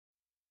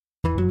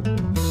I'm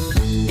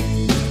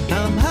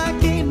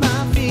hiking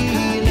my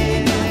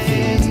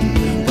feelings,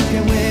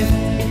 working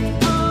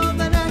with all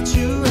the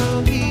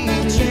natural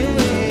healing.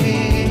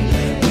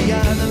 We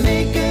are the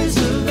makers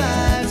of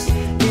lives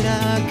in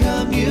our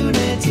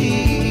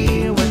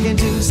community, working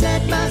to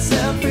set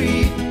myself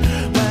free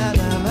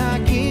while I'm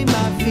hiking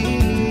my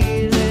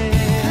feelings.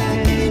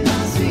 Hiking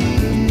my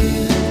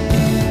feelings.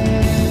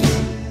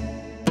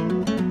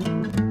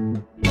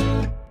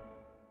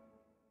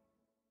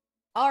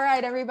 All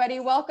right, everybody,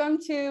 welcome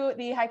to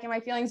the Hiking My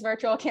Feelings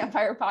virtual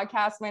Campfire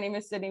podcast. My name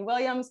is Sydney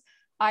Williams.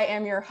 I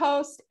am your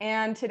host,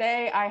 and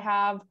today I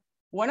have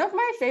one of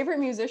my favorite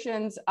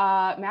musicians,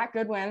 Matt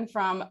Goodwin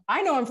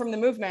I know him from the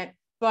movement,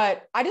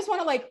 but I just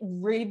want to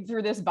read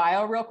through this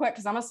bio real quick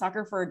because I'm a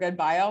sucker for a good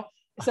bio.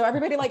 So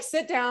everybody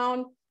sit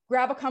down,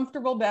 grab a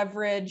comfortable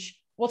beverage.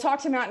 We'll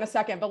talk to Matt in a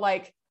second, but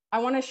I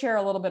want to share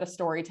a little bit of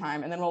story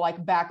time, and then we'll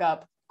back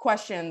up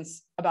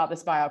questions about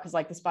this bio because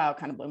this bio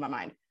kind of blew my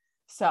mind.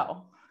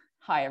 So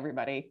hi,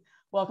 everybody.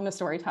 Welcome to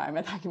Storytime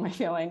at Hiking My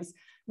Feelings.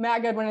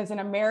 Matt Goodwin is an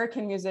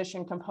American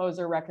musician,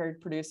 composer,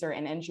 record producer,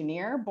 and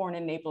engineer born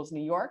in Naples,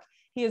 New York.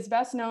 He is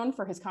best known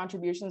for his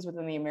contributions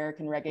within the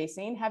American reggae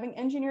scene, having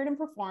engineered and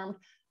performed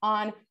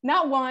on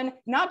not one,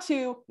 not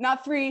two,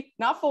 not three,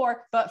 not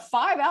four, but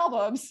 5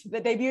 albums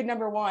that debuted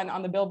 #1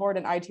 on the Billboard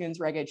and iTunes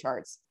reggae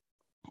charts.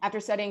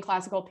 After studying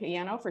classical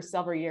piano for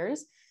several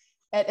years,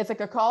 at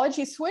Ithaca College,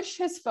 he switched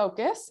his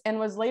focus and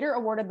was later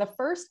awarded the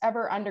first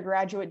ever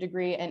undergraduate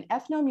degree in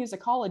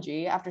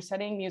ethnomusicology after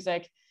studying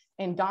music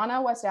in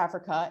Ghana, West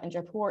Africa, and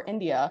Jaipur,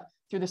 India,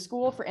 through the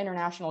School for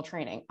International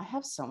Training. I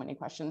have so many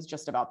questions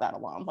just about that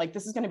alone.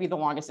 This is going to be the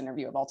longest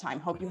interview of all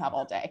time. Hope you have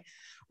all day.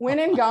 When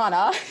in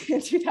Ghana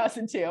in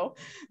 2002,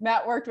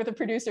 Matt worked with a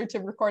producer to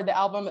record the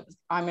album,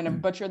 I'm going to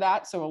butcher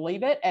that, so we'll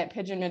leave it, at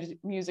Pigeon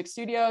Music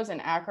Studios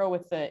in Accra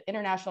with the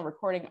international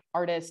recording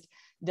artist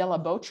Della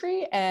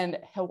Botry and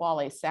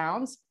Hawale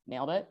Sounds.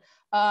 Nailed it.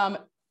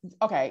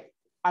 Okay,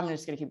 I'm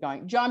just going to keep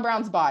going. John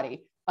Brown's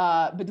Body,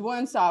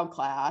 Bedouin Sound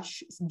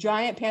Clash,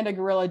 Giant Panda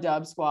Gorilla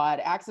Dub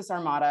Squad, Axis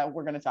Armada.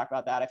 We're going to talk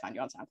about that. I find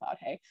you on SoundCloud.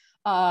 Hey.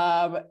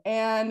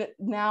 And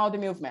now the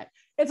movement.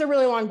 It's a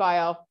really long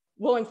bio.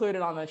 We'll include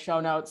it on the show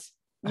notes.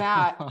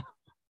 Matt,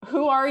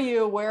 who are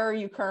you? Where are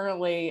you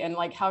currently? And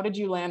how did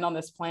you land on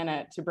this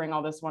planet to bring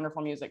all this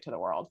wonderful music to the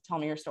world? Tell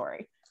me your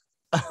story.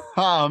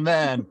 Oh,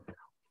 man.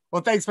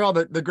 Well, thanks for all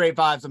the great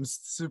vibes. I'm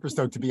super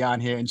stoked to be on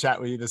here and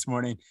chat with you this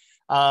morning.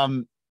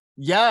 It's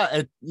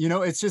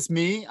just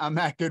me. I'm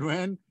Matt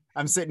Goodwin.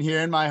 I'm sitting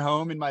here in my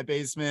home, in my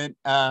basement,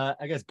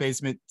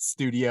 basement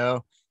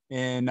studio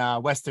in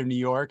Western New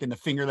York, in the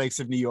Finger Lakes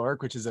of New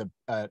York, which is a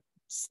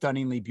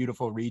stunningly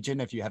beautiful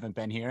region if you haven't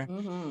been here.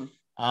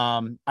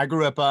 Mm-hmm. I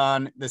grew up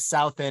on the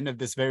south end of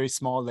this very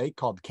small lake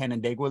called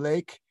Canandaigua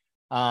Lake.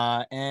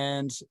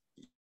 And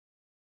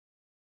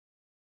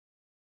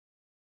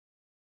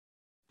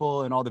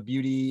all the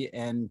beauty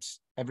and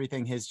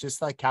everything has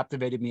just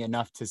captivated me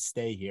enough to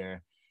stay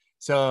here.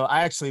 So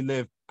I actually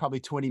live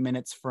probably 20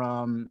 minutes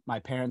from my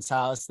parents'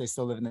 house. They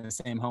still live in the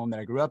same home that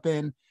I grew up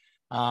in.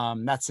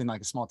 That's in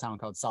a small town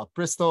called South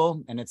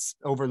Bristol, and it's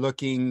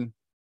overlooking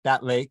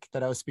that lake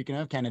that I was speaking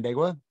of,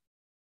 Canandaigua.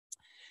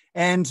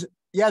 And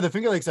yeah, the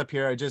Finger Lakes up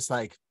here are just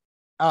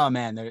oh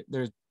man,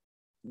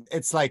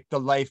 it's the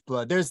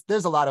lifeblood.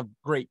 There's a lot of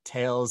great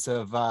tales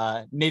of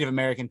Native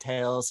American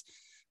tales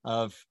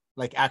of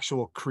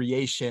actual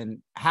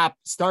creation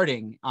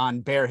starting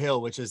on Bear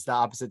Hill, which is the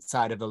opposite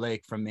side of the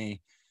lake from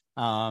me.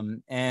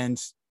 And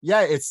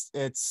yeah,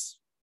 it's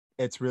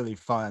really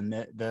fun.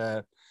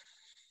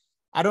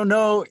 I don't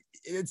know,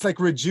 it's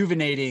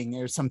rejuvenating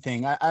or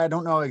something. I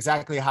don't know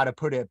exactly how to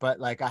put it,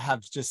 but I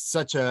have just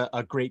such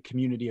a great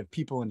community of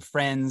people and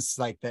friends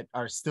that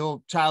are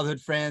still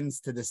childhood friends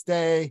to this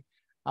day.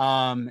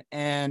 And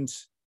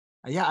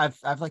yeah, I've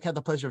had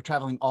the pleasure of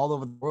traveling all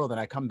over the world, and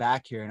I come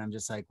back here and I'm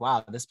just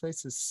wow, this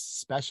place is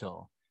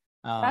special.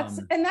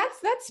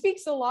 That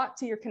speaks a lot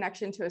to your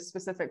connection to a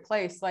specific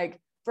place.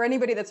 For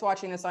anybody that's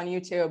watching this on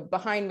YouTube,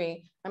 behind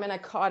me, I'm in a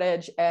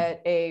cottage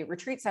at a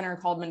retreat center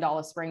called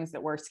Mandala Springs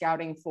that we're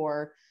scouting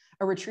for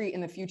a retreat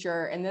in the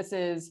future. And this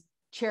is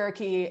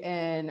Cherokee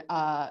and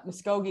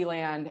Muskogee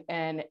land.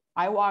 And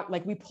I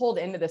we pulled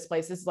into this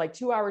place. This is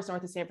 2 hours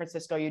north of San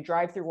Francisco. You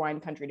drive through wine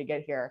country to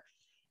get here.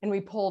 And we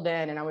pulled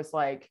in and I was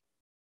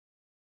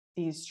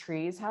these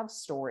trees have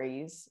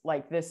stories.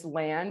 This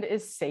land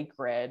is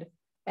sacred.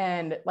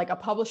 And a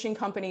publishing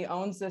company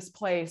owns this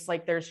place.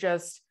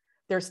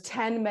 There's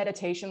 10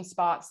 meditation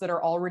spots that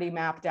are already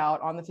mapped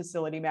out on the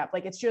facility map.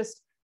 It's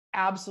just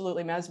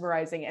absolutely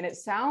mesmerizing. And it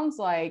sounds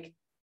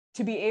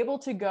to be able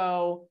to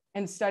go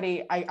and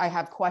study, I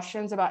have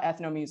questions about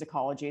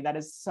ethnomusicology. That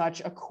is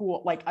such a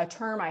cool, a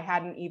term I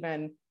hadn't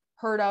even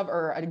heard of,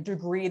 or a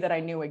degree that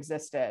I knew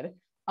existed.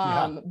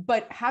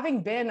 But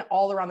having been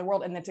all around the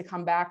world and then to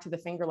come back to the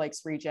Finger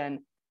Lakes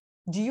region,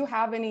 do you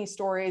have any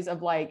stories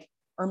of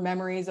or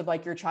memories of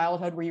your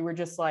childhood where you were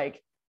just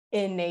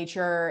in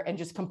nature and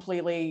just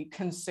completely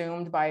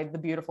consumed by the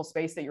beautiful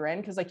space that you're in?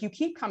 Because you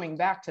keep coming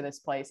back to this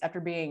place after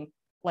being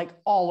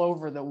all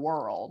over the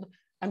world.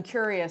 I'm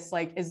curious,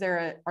 like,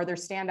 are there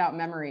standout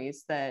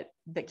memories that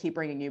keep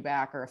bringing you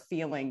back, or a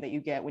feeling that you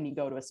get when you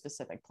go to a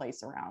specific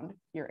place around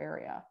your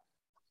area?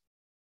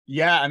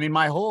 Yeah, I mean,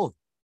 my whole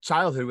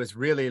childhood was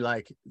really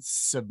like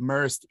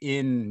submersed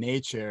in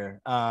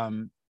nature.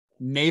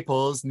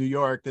 Naples, New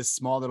York, this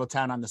small little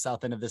town on the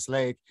south end of this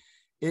lake.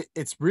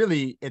 It's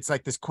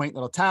like this quaint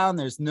little town.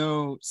 There's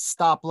no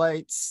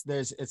stoplights.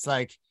 It's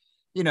like,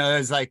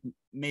 there's like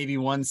maybe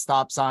one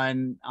stop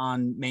sign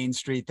on Main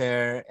Street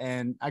there.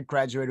 And I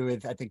graduated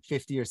with, I think,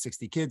 50 or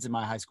 60 kids in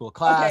my high school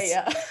class. Okay,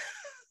 yeah.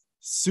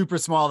 Super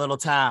small little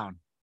town,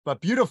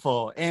 but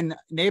beautiful. And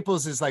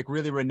Naples is like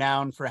really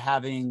renowned for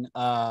having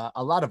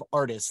a lot of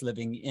artists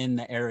living in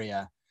the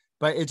area.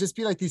 But it just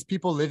be like these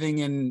people living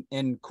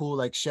in cool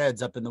like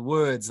sheds up in the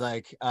woods,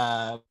 like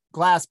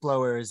glass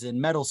blowers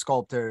and metal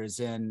sculptors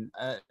and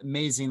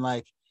amazing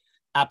like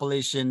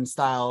Appalachian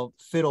style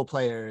fiddle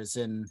players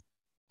and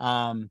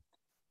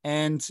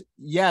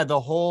yeah, the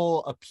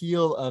whole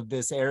appeal of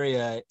this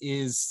area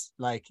is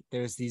like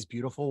there's these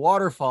beautiful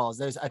waterfalls.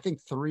 There's, I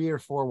think, 3 or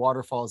 4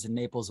 waterfalls in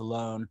Naples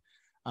alone.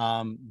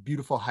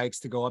 Beautiful hikes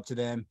to go up to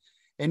them.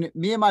 And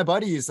me and my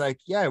buddies, like,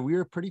 yeah, we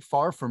were pretty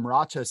far from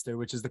Rochester,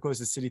 which is the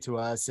closest city to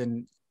us.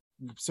 And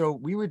so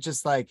we would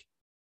just like,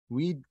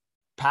 we'd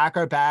pack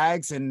our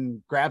bags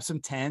and grab some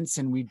tents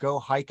and we'd go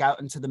hike out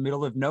into the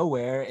middle of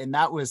nowhere. And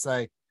that was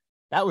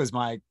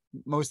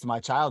most of my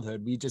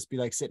childhood. We'd just be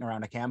like sitting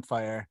around a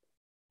campfire,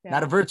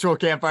 not a virtual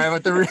campfire,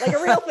 but the like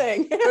a real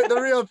thing.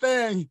 the real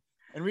thing.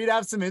 And we'd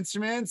have some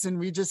instruments and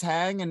we just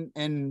hang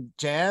and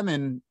jam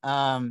and,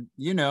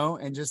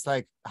 and just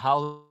like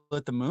howl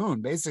at the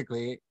moon,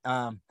 basically.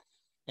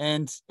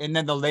 And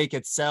then the lake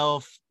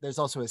itself, there's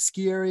also a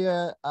ski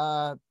area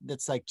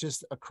that's like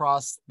just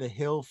across the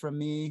hill from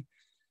me.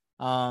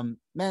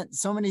 Man,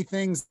 so many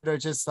things that are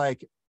just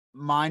like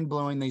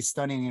mind-blowingly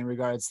stunning in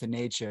regards to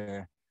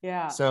nature.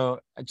 Yeah. So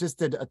I just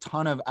did a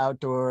ton of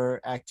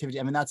outdoor activity.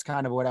 I mean, that's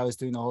kind of what I was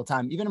doing the whole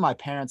time, even in my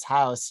parents'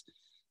 house.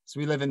 So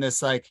we live in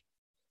this like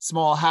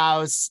small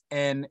house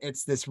and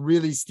it's this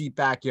really steep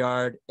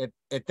backyard. It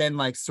then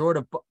like sort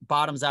of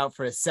bottoms out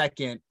for a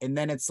second. And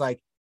then it's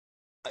like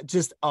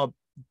just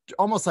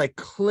almost like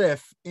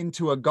cliff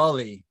into a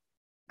gully.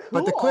 Cool.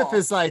 But the cliff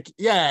is like,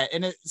 yeah.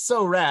 And it's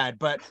so rad.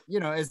 But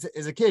as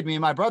a kid, me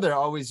and my brother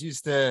always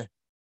used to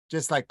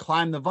just like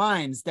climb the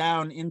vines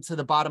down into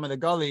the bottom of the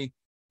gully.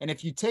 And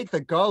if you take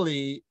the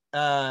gully,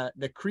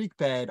 the creek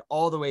bed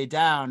all the way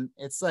down,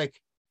 it's like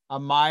a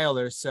mile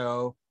or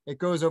so. It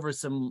goes over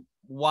some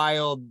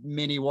wild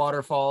mini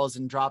waterfalls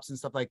and drops and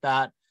stuff like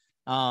that.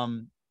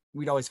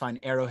 We'd always find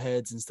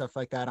arrowheads and stuff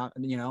like that on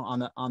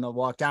the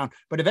walk down.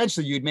 But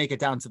eventually you'd make it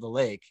down to the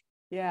lake.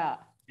 Yeah.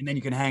 And then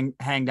you can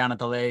hang down at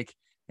the lake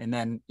and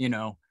then,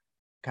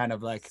 kind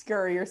of like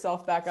scurry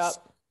yourself back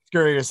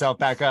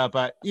up.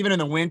 But even in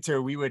the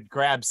winter, we would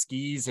grab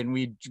skis and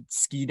we'd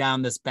ski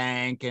down this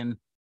bank. And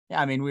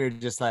yeah, I mean, we were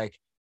just like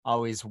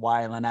always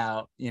wiling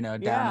out,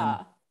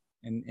 down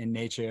in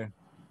nature.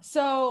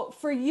 So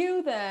for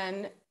you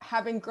then,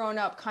 having grown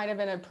up kind of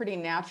in a pretty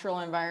natural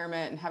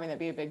environment and having that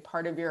be a big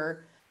part of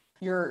your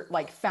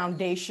like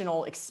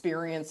foundational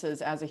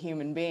experiences as a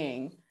human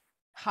being,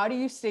 how do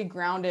you stay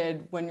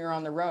grounded when you're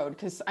on the road?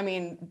 Because I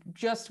mean,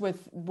 just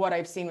with what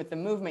I've seen with the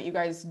movement, you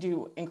guys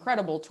do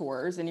incredible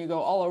tours and you go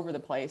all over the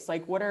place.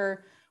 Like what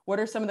are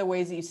some of the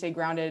ways that you stay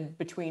grounded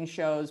between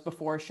shows,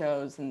 before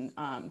shows, and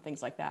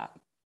things like that?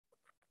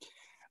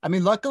 I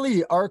mean,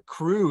 luckily our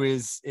crew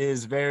is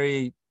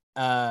very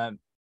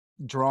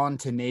drawn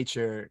to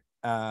nature.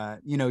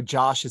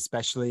 Josh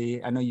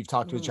especially. I know you've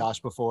talked with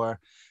Josh before,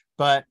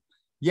 but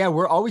yeah,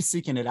 we're always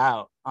seeking it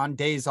out. On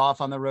days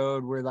off on the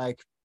road, we're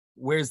like,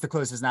 where's the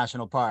closest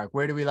national park?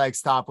 Where do we like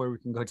stop where we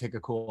can go take a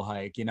cool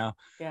hike,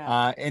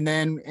 Yeah. And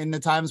then in the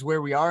times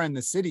where we are in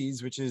the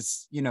cities, which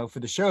is, for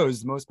the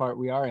shows, the most part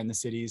we are in the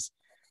cities.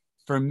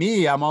 For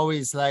me, I'm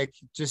always like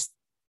just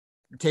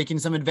taking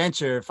some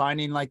adventure,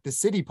 finding like the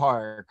city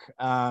park,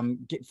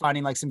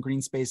 finding like some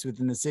green space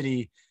within the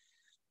city,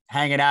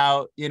 hanging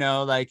out,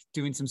 like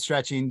doing some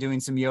stretching, doing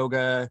some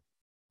yoga,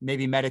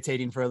 maybe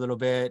meditating for a little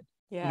bit.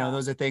 Yeah.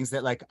 Those are things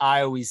that like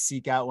I always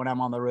seek out when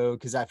I'm on the road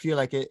because I feel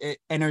like it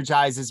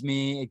energizes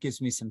me. It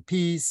gives me some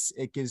peace.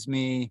 It gives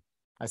me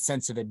a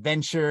sense of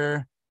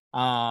adventure.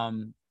 I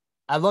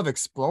love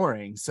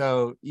exploring.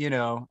 So,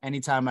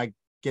 anytime I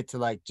get to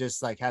like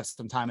just like have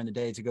some time in the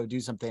day to go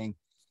do something,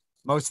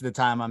 most of the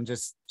time I'm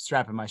just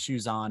strapping my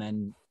shoes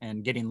on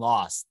and getting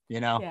lost,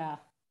 Yeah.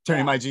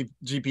 Turning my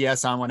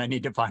GPS on when I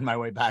need to find my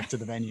way back to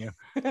the venue.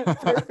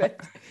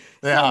 Perfect.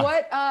 Yeah.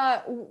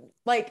 So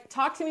what,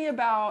 talk to me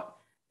about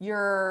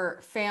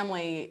your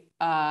family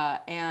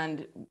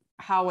and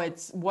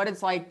what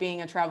it's like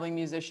being a traveling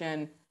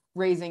musician,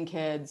 raising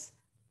kids,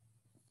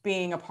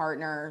 being a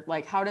partner.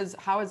 Like how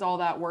is all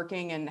that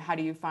working and how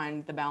do you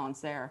find the balance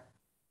there?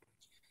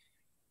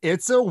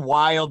 It's a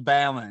wild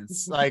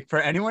balance. Like for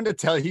anyone to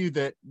tell you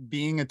that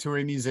being a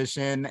touring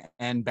musician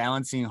and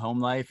balancing home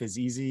life is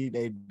easy,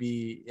 they'd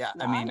be, yeah.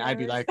 I mean, I'd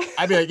be like,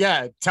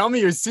 yeah, tell me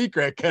your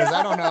secret. Cause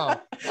I don't know.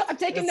 I'm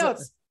taking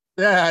notes.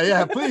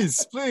 Yeah.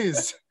 Please.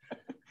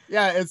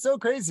 Yeah, it's so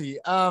crazy.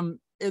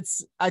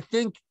 I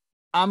think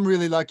I'm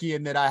really lucky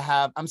in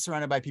that I'm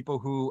surrounded by people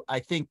who I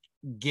think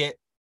get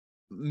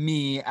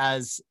me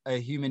as a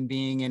human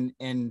being.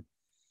 And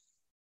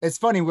it's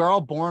funny, we're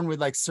all born with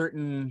like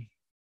certain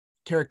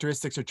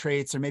characteristics or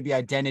traits or maybe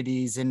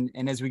identities. And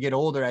as we get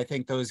older, I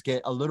think those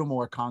get a little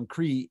more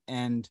concrete.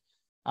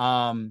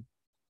 Um,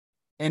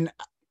 and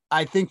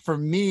I think for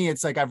me,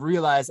 it's like, I've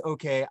realized,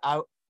 okay,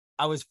 I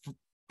was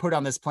put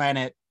on this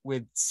planet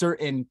with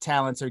certain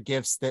talents or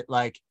gifts that,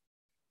 like,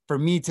 for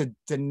me to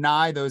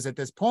deny those at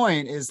this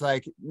point is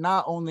like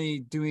not only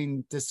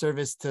doing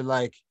disservice to,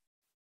 like,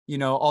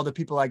 all the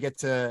people I get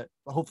to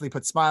hopefully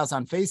put smiles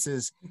on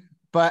faces,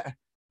 but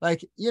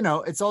like,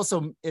 it's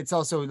also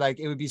like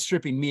it would be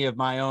stripping me of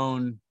my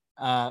own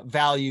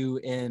value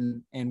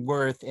and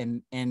worth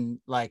and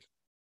like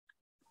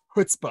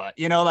chutzpah,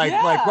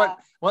 like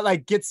what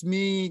like gets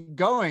me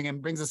going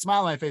and brings a smile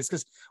on my face.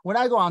 Because when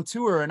I go on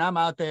tour and I'm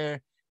out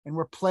there and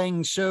we're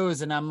playing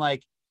shows and I'm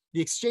like, the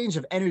exchange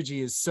of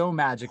energy is so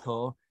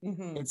magical.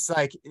 Mm-hmm. It's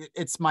like,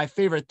 it's my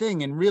favorite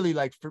thing. And really,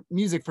 like, for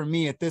music for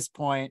me at this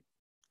point,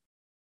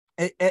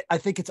 I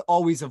think it's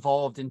always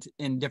evolved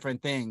in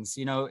different things.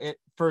 At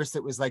first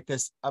it was like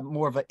this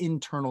more of an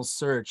internal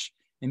search,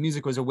 and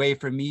music was a way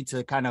for me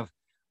to kind of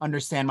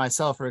understand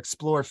myself or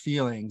explore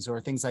feelings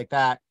or things like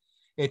that.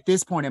 At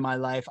this point in my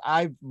life,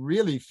 I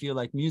really feel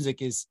like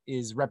music is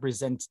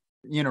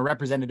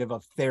representative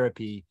of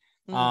therapy.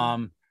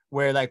 Mm-hmm.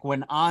 Where like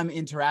when I'm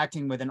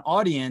interacting with an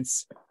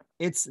audience,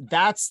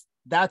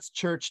 that's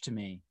church to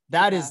me.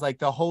 That is like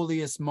the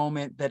holiest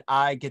moment that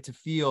I get to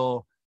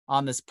feel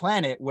on this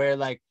planet, where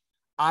like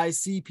I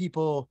see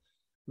people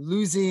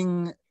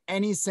losing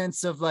any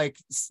sense of like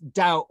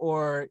doubt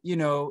or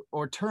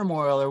or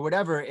turmoil or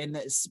whatever,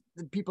 and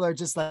people are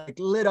just like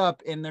lit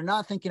up and they're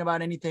not thinking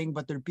about anything,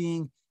 but they're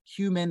being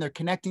human. They're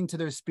connecting to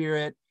their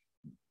spirit,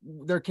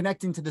 they're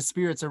connecting to the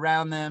spirits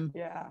around them,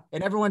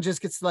 and everyone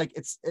just gets like,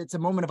 it's a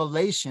moment of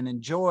elation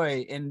and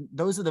joy. And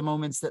those are the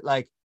moments that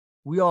like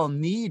we all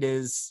need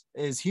as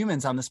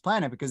humans on this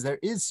planet, because there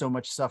is so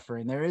much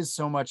suffering, there is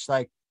so much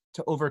like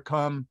to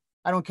overcome.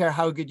 I don't care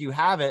how good you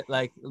have it,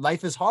 like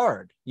life is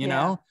hard,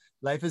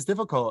 life is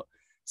difficult.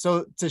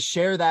 So to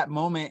share that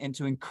moment and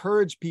to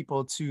encourage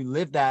people to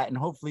live that and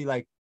hopefully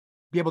like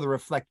be able to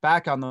reflect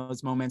back on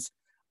those moments,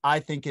 I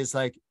think is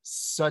like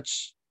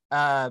such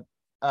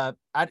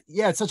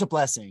it's such a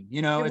blessing,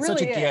 it's really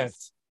such a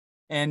gift.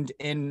 And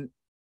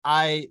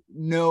I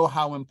know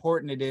how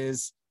important it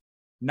is,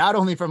 not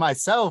only for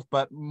myself,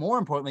 but more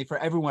importantly for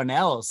everyone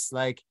else.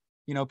 Like,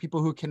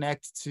 people who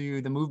connect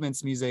to the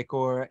movement's music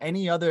or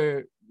any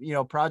other,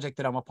 project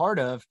that I'm a part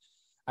of,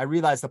 I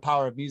realize the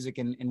power of music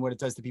and what it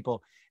does to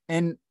people.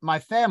 And my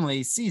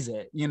family sees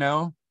it,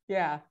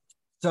 Yeah.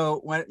 So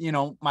when,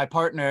 my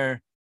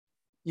partner,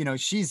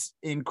 she's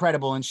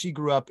incredible, and she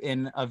grew up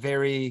in a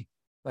very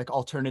like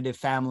alternative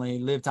family,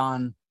 lived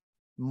on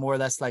more or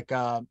less like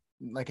a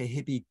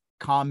hippie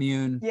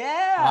commune.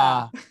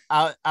 Yeah.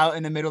 Out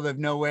in the middle of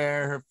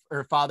nowhere.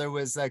 Her father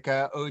was like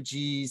a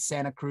OG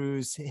Santa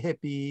Cruz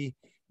hippie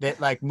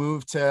that like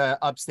moved to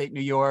upstate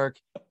New York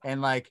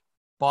and like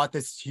bought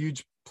this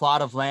huge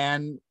plot of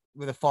land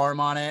with a farm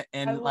on it.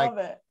 And I love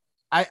it.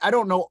 I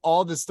don't know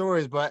all the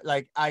stories, but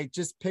like I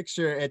just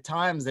picture at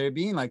times there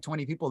being like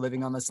 20 people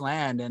living on this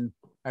land, and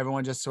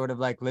everyone just sort of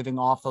like living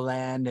off the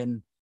land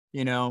and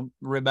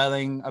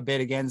rebelling a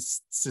bit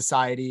against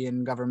society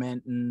and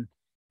government and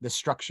the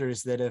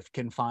structures that have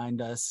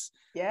confined us.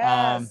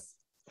 Yes.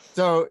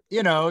 So,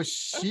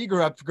 she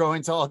grew up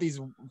going to all these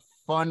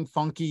fun,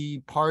 funky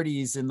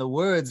parties in the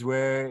woods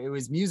where it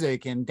was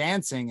music and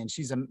dancing, and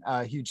she's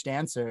a huge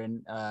dancer.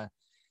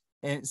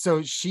 And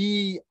so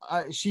she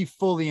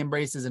fully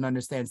embraces and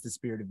understands the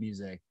spirit of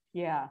music.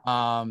 Yeah.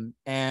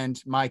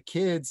 And my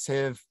kids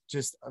have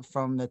just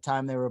from the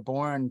time they were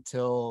born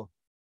till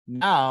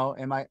now,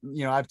 and I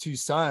have two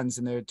sons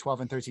and they're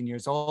 12 and 13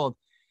 years old.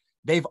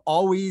 They've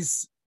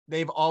always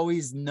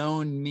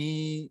known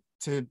me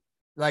to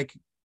like,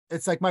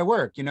 it's like my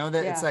work,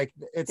 that it's like,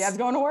 dad's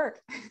going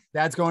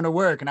to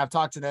work. And I've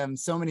talked to them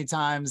so many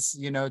times,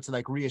 to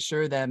like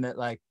reassure them that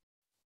like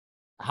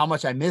how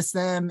much I miss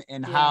them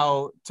and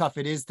how tough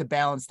it is to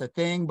balance the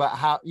thing, but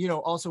how,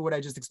 also what I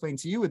just explained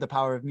to you with the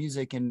power of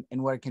music and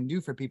what it can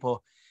do for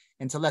people,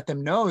 and to let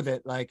them know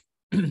that like,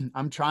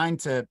 I'm trying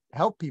to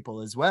help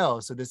people as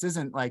well. So this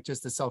isn't like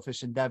just a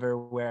selfish endeavor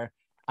where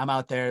I'm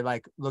out there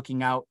like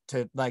looking out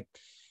to like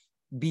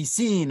be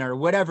seen or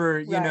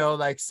whatever,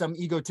 like some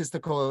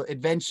egotistical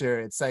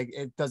adventure. It's like,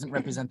 it doesn't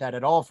represent that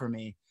at all for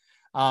me.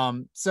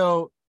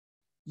 So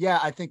yeah,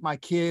 I think my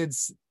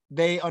kids,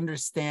 they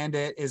understand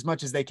it as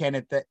much as they can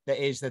at the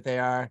age that they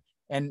are.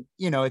 And,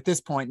 at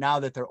this point, now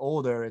that they're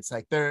older, it's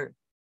like they're,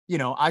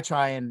 I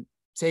try and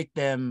take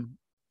them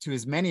to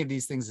as many of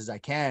these things as I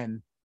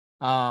can.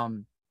 I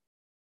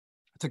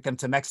took them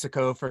to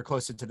Mexico for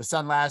Closer to the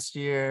Sun last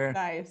year.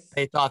 Nice.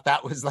 They thought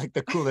that was like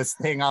the coolest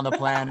thing on the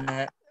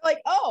planet.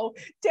 Like, oh,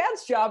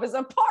 dad's job is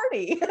a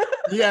party.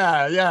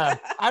 Yeah.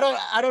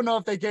 I don't know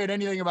if they cared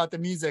anything about the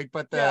music,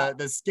 but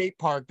the skate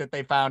park that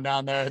they found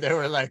down there, they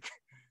were like,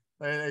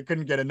 they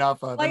couldn't get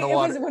enough of. Like in the it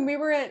water. was when we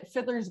were at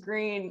Fiddler's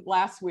Green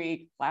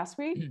week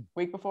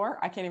before,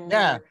 I can't even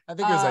Yeah, remember. I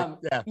think it was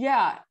like,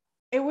 yeah,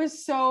 it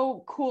was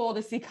so cool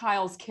to see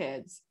Kyle's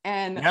kids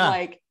and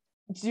like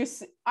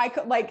just I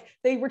could like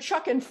they were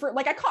chucking fruit,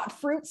 like I caught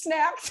fruit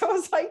snacks. I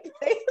was like,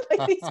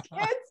 these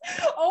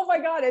kids, oh my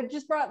god, it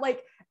just brought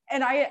like,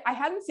 and I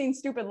hadn't seen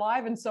Stupid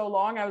live in so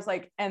long. I was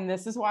like, and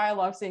this is why I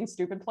love seeing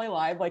Stupid play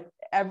live,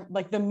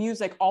 like the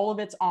music, all of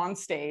it's on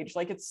stage,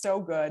 like it's so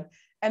good.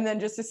 And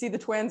then just to see the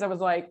twins, I was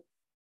like,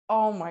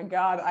 oh my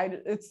god,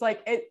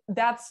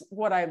 that's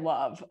what I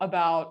love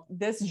about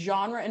this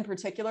genre in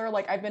particular.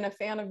 Like I've been a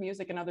fan of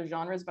music in other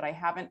genres, but I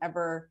haven't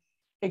ever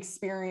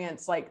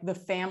experience like the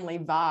family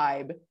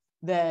vibe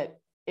that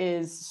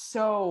is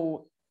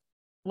so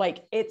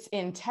like it's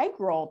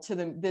integral to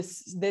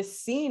this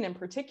scene in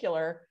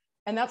particular.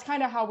 And that's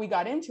kind of how we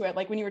got into it.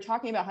 Like when you were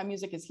talking about how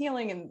music is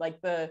healing and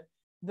like the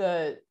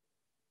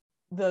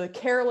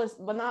careless,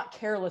 well, not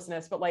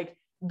carelessness, but like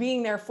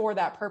being there for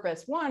that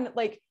purpose. One,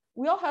 like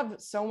we all have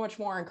so much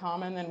more in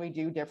common than we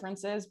do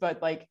differences,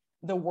 but like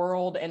the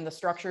world and the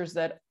structures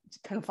that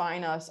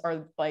confine us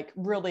are like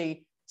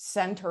really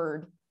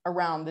centered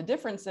around the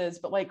differences,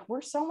 but like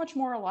we're so much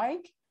more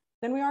alike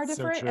than we are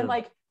different. So and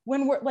like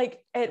when we're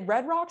like at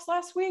Red Rocks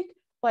last week,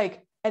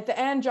 like at the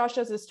end Josh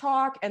does his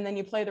talk and then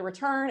you play the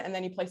return and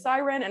then you play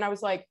Siren, and I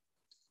was like,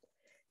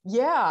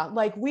 yeah,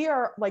 like we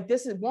are like,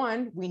 this is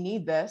one, we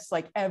need this,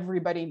 like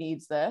everybody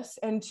needs this,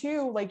 and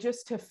two, like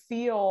just to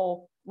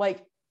feel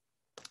like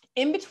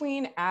in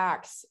between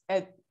acts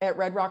at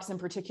Red Rocks in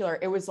particular,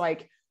 it was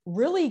like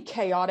really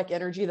chaotic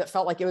energy that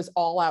felt like it was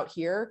all out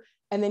here.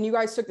 And then you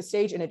guys took the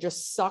stage and it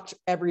just sucked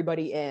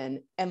everybody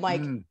in. And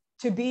like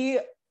to be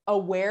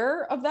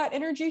aware of that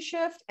energy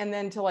shift and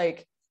then to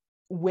like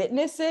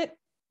witness it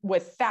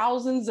with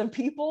thousands of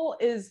people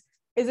is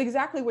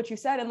exactly what you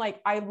said. And like,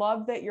 I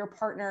love that your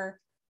partner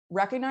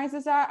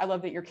recognizes that. I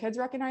love that your kids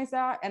recognize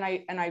that. And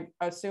I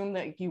assume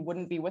that you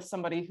wouldn't be with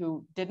somebody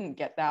who didn't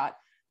get that.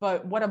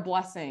 But what a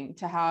blessing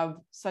to have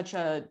such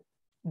a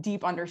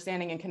deep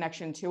understanding and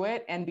connection to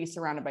it and be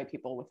surrounded by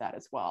people with that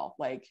as well.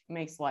 Like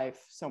makes life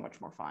so much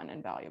more fun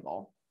and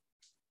valuable.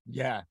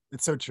 Yeah,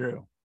 it's so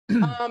true.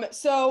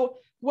 So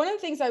one of the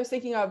things I was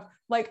thinking of,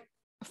 like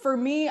for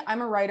me,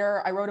 I'm a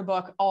writer. I wrote a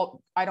book.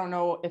 I don't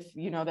know if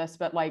you know this,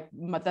 but like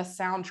the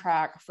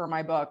soundtrack for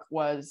my book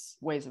was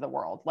Ways of the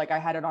World. Like I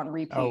had it on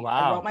repeat. Oh, wow.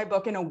 I wrote my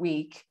book in a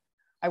week.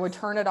 I would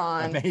turn it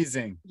on.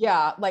 Amazing.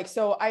 Yeah. Like,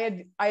 so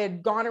I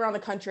had gone around the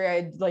country. I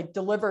had like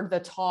delivered the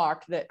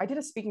talk that I did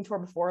a speaking tour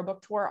before a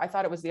book tour. I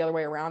thought it was the other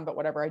way around, but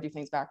whatever, I do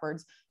things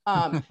backwards.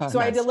 So Nice.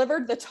 I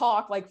delivered the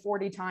talk like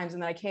 40 times.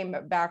 And then I came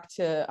back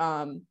to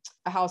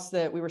a house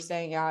that we were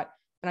staying at,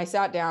 and I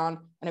sat down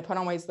and I put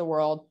on Ways of the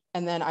World.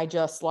 And then I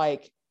just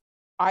like,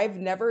 I've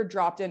never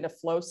dropped into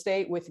flow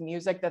state with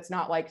music that's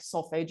not like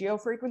solfeggio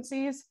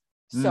frequencies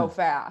so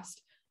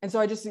fast. And so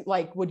I just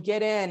like would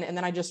get in and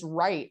then I just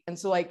write. And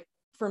so like,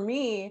 for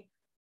me,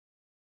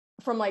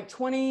 from like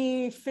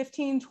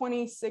 2015,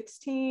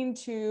 2016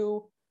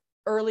 to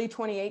early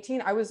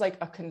 2018, I was like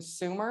a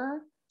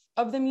consumer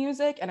of the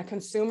music and a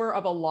consumer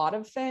of a lot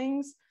of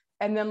things.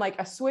 And then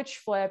like a switch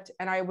flipped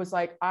and I was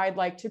like, I'd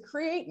like to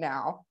create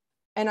now.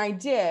 And I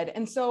did.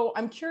 And so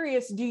I'm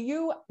curious, do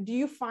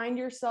you find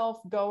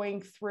yourself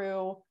going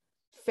through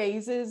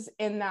phases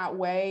in that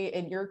way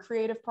in your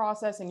creative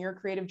process and your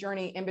creative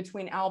journey in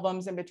between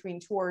albums, in between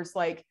tours?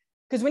 Like,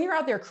 because when you're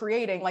out there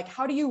creating, like,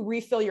 how do you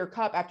refill your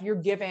cup after you're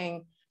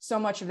giving so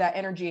much of that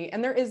energy?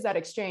 And there is that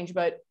exchange,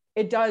 but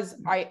it does,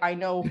 I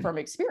know from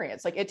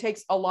experience, like it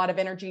takes a lot of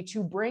energy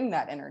to bring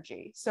that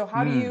energy. So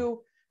how do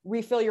you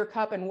refill your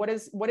cup, and what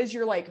is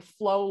your like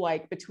flow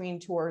like between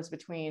tours,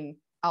 between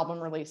album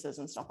releases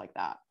and stuff like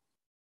that?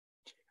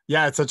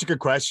 Yeah, it's such a good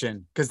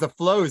question, because the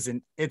flows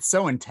and it's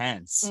so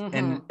intense,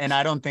 and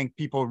I don't think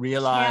people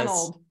realize.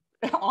 Channeled,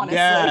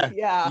 honestly.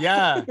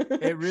 Yeah,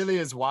 it really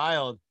is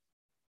wild.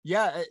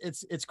 Yeah,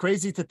 it's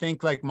crazy to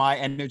think like my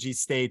energy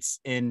states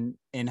in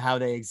how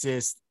they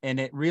exist, and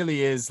it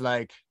really is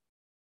like,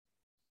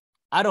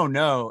 I don't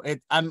know.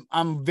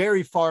 I'm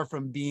very far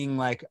from being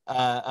like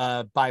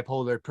a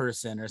bipolar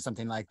person or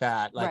something like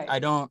that. Like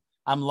right.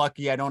 I'm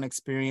lucky I don't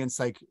experience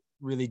like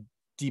really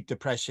deep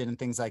depression and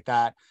things like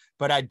that,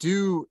 but I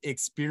do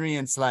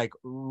experience like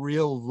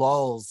real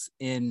lulls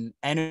in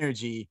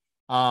energy.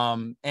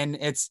 And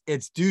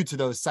it's due to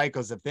those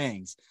cycles of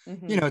things,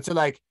 you know, to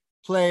like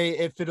play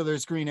at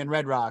Fiddler's Green and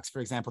Red Rocks, for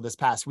example, this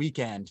past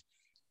weekend.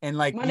 And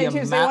like Monday,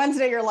 Tuesday,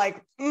 Wednesday, you're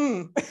like,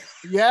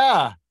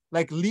 yeah,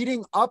 like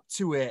leading up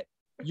to it,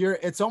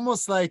 it's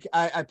almost like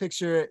I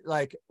picture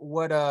like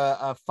what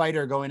a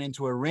fighter going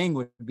into a ring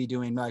would be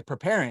doing, like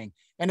preparing.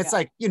 And it's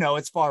like, you know,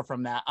 it's far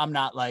from that. I'm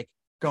not like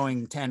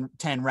going 10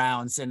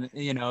 rounds and,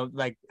 you know,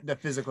 like the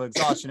physical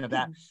exhaustion of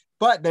that.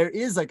 But there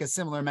is like a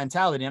similar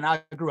mentality. And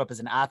I grew up as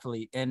an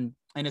athlete, and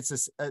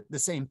it's the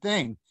same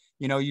thing.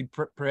 you know, you'd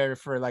prepare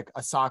for like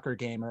a soccer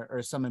game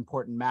or some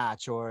important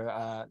match,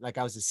 or like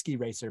I was a ski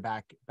racer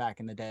back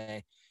in the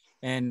day.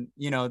 And,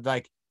 you know,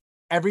 like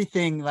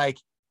everything like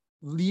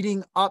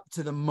leading up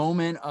to the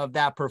moment of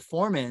that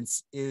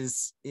performance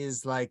is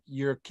like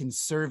you're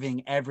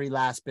conserving every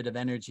last bit of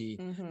energy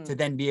to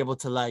then be able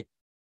to like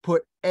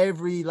put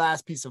every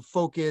last piece of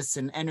focus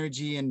and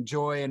energy and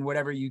joy and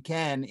whatever you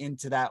can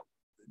into that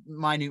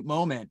minute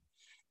moment.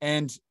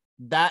 And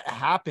that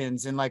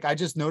happens. And like, I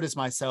just noticed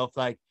myself,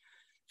 like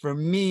for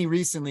me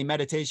recently,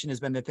 meditation has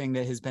been the thing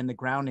that has been the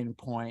grounding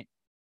point,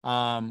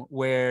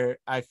 where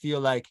I feel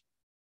like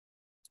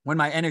when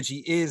my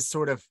energy is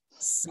sort of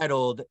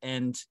settled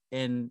and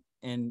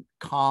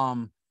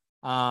calm,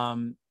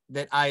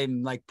 that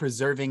I'm like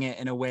preserving it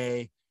in a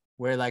way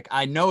where like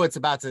I know it's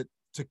about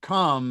to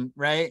come,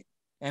 right?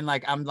 And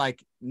like I'm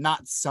like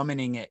not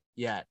summoning it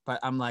yet, but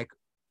I'm like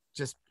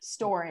just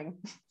storing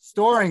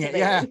it,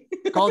 yeah,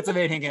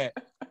 cultivating it.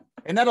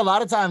 And that a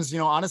lot of times, you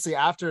know, honestly,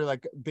 after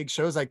like big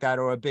shows like that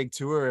or a big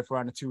tour, if we're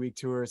on a 2-week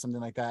tour or something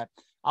like that,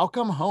 I'll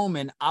come home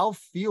and I'll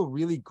feel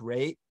really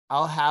great.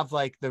 I'll have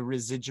like the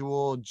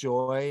residual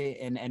joy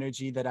and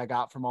energy that I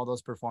got from all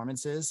those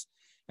performances,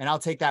 and I'll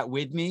take that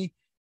with me.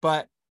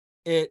 But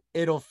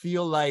it'll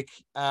feel like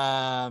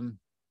I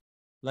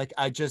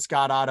just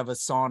got out of a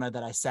sauna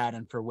that I sat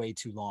in for way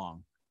too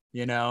long,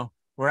 you know,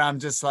 where I'm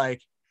just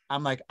like,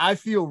 I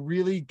feel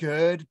really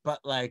good, but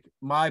like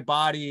my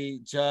body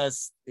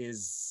just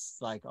is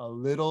like a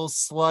little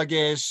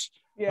sluggish.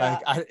 Yeah.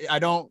 Like I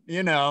don't,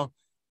 you know,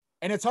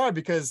 and it's hard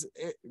because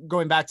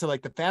going back to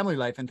like the family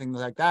life and things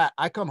like that,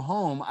 I come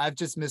home, I've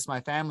just missed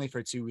my family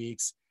for 2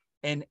 weeks,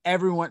 and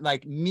everyone,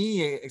 like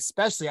me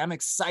especially, I'm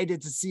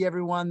excited to see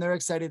everyone. They're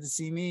excited to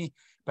see me,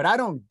 but I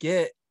don't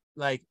get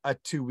like a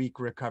 2-week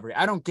recovery.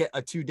 I don't get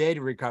a 2-day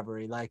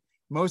recovery. Like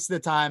most of the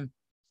time,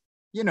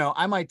 you know,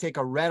 I might take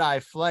a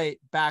red-eye flight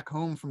back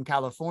home from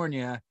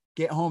California,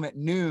 get home at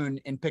noon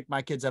and pick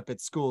my kids up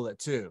at school at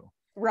 2,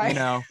 right? You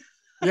know?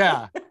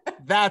 Yeah.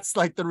 That's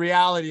like the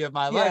reality of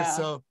my life.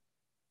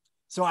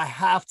 So I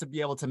have to be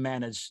able to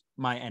manage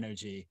my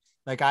energy.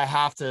 Like I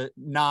have to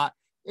not,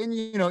 and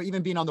you know,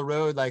 even being on the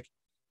road, like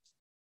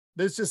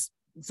there's just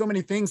so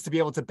many things to be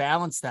able to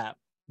balance that.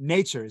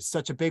 Nature is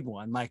such a big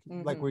one. Like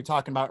we were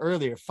talking about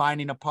earlier,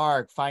 finding a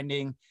park,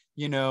 finding,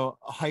 you know,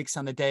 hikes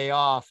on the day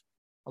off.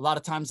 A lot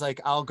of times,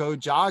 like I'll go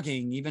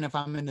jogging, even if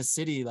I'm in the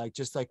city, like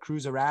just like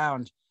cruise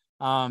around,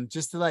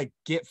 just to like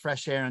get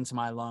fresh air into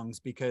my lungs.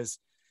 Because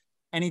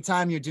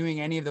anytime you're doing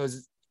any of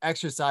those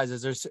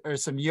exercises or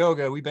some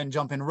yoga, we've been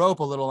jumping rope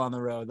a little on the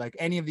road, like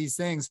any of these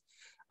things,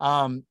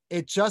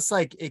 it just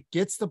like it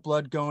gets the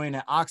blood going,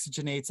 it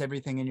oxygenates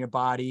everything in your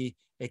body,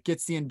 it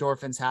gets the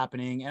endorphins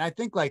happening. And I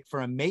think like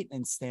for a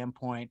maintenance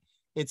standpoint,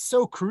 it's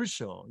so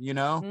crucial, you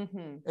know.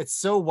 It's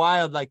so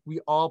wild. Like we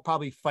all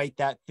probably fight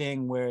that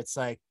thing where it's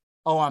like,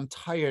 oh, I'm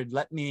tired,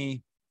 let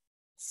me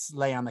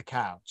lay on the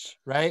couch,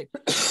 right?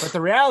 But the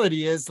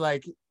reality is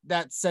like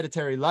that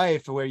sedentary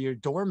life where you're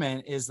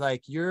dormant is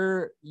like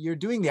you're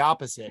doing the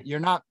opposite. You're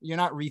not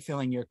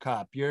refilling your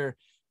cup. You're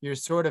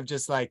sort of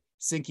just like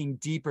sinking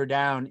deeper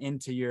down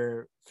into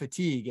your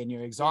fatigue and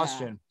your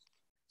exhaustion. Yeah.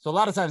 So a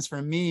lot of times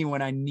for me,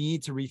 when I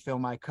need to refill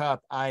my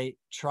cup, I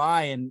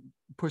try and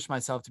push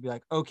myself to be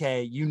like,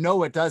 okay, you know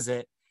what does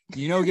it?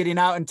 You know, getting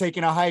out and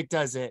taking a hike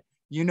does it.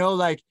 You know,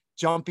 like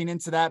jumping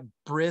into that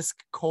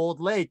brisk cold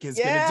lake is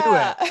going to do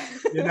it.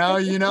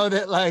 You know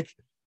that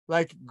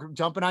like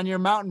jumping on your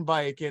mountain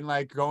bike and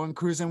like going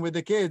cruising with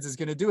the kids is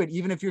going to do it.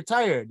 Even if you're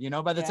tired, you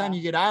know, by the time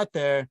you get out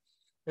there,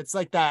 it's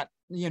like that,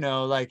 you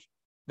know, like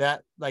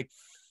that, like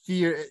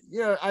fear,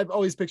 you know, I've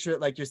always pictured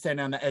it like you're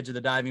standing on the edge of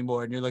the diving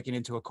board and you're looking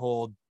into a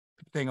cold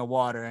thing of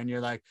water and you're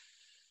like,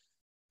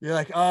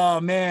 oh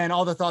man,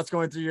 all the thoughts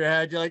going through your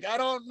head. You're like, I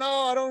don't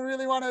know, I don't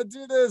really want to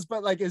do this.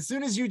 But like, as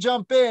soon as you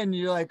jump in,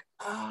 you're like,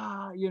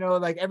 you know,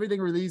 like everything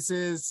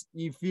releases.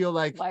 You feel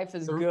like life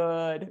is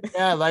good.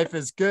 Yeah, life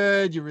is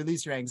good. You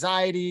release your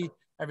anxiety.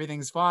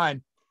 Everything's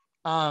fine.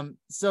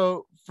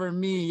 So for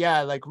me,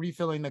 yeah, like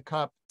refilling the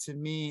cup to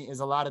me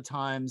is a lot of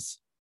times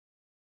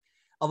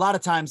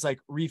like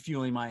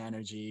refueling my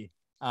energy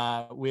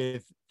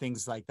with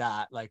things like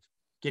that, like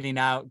getting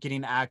out,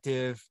 getting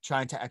active,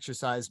 trying to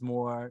exercise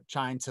more,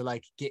 trying to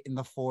like get in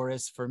the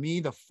forest. For me,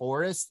 the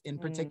forest in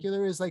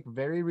particular is like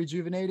very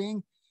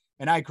rejuvenating.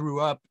 And I grew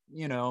up,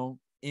 you know,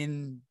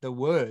 in the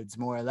woods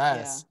more or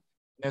less.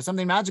 Yeah. There's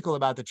something magical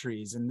about the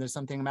trees, and there's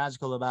something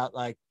magical about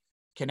like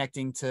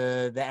connecting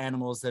to the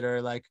animals that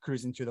are like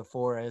cruising through the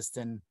forest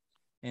and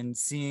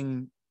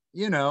seeing,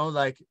 you know,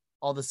 like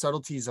all the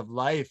subtleties of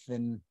life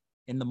and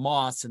in the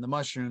moss and the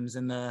mushrooms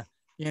and the,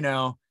 you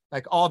know,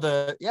 like all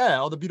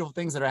the beautiful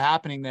things that are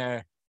happening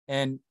there.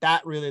 And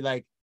that really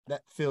like,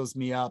 that fills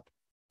me up.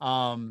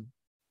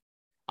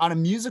 On a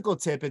musical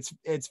tip,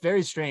 it's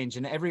very strange.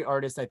 And every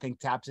artist I think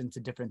taps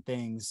into different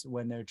things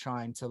when they're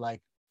trying to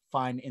like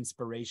find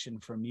inspiration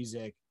for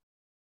music.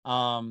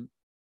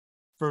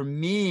 For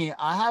me,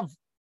 I have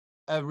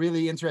a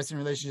really interesting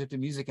relationship to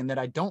music in that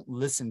I don't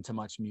listen to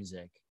much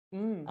music.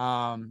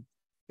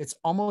 It's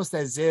almost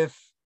as if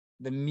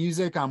the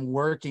music I'm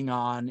working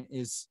on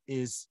is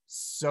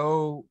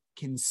so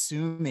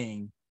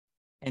consuming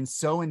and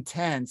so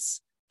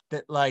intense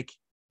that like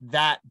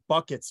that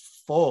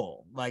bucket's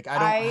full. Like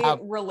I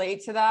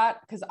relate to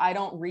that because I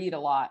don't read a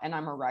lot and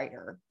I'm a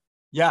writer.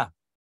 Yeah.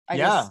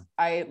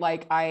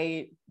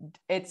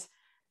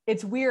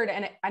 It's weird.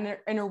 And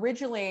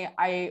originally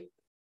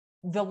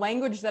the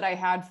language that I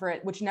had for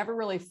it, which never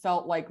really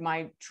felt like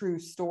my true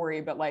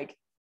story, but like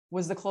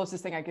was the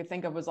closest thing I could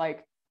think of, was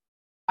like,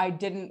 I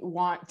didn't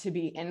want to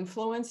be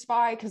influenced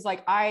by, because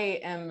like I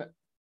am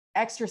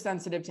extra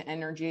sensitive to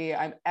energy.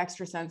 I'm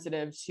extra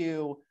sensitive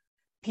to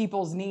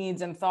people's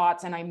needs and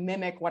thoughts, and I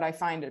mimic what I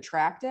find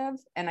attractive.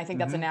 And I think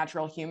that's a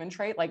natural human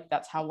trait. Like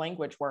that's how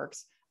language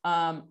works.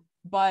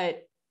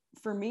 But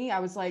for me, I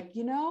was like,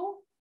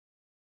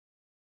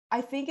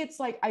 I think it's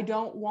like, I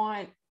don't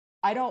want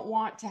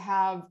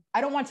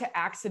to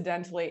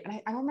accidentally,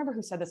 and I don't remember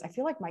who said this. I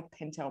feel like Mike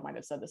Pinto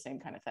might've said the same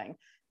kind of thing,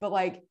 but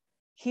like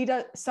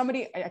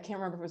somebody, I can't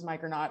remember if it was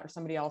Mike or not, or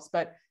somebody else,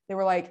 but they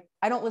were like,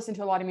 I don't listen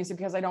to a lot of music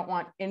because I don't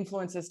want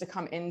influences to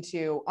come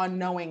into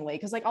unknowingly.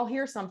 Cause like I'll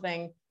hear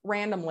something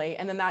randomly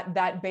and then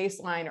that bass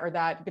line or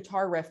that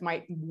guitar riff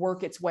might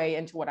work its way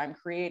into what I'm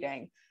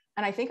creating.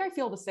 And I think I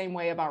feel the same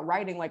way about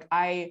writing. Like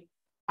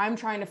I'm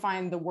trying to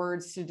find the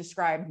words to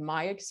describe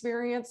my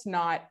experience,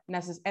 not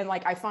necessarily, and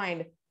like I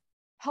find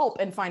help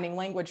in finding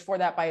language for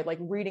that by like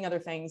reading other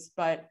things.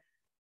 But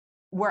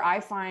where I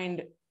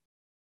find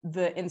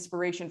the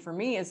inspiration for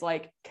me is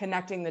like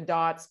connecting the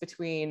dots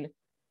between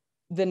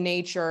the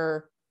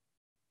nature,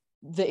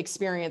 the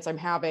experience I'm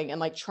having, and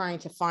like trying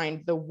to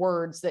find the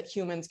words that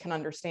humans can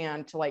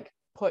understand to like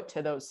put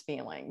to those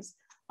feelings.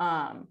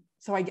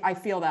 So I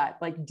feel that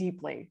like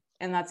deeply.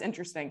 And that's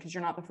interesting because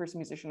you're not the first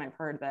musician I've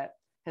heard that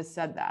has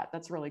said that.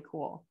 That's really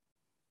cool.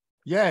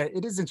 Yeah,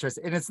 it is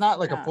interesting. And it's not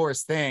like a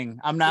forced thing.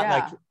 I'm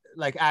not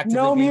like actively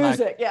no being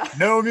music. like,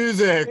 no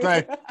music,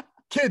 like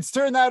kids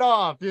turn that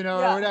off, or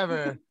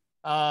whatever.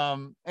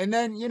 And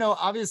then,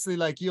 obviously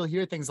like you'll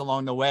hear things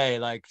along the way,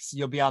 like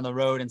you'll be on the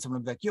road and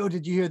someone will be like, yo,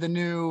 did you hear the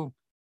new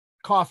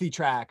Coffee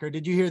track? Or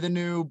did you hear the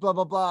new blah,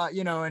 blah, blah,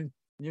 and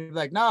you're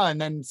like, no. And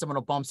then someone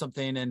will bump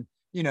something and,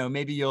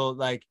 maybe you'll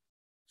like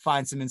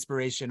find some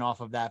inspiration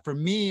off of that. For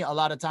me, a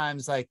lot of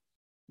times, like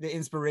the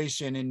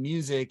inspiration in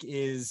music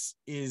is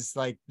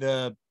like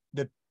the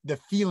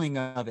feeling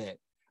of it.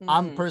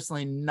 I'm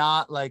personally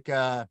not like,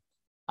 I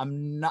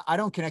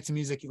don't connect to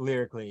music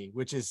lyrically,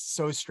 which is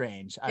so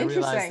strange. I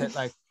realize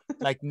that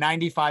like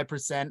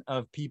 95%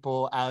 of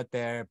people out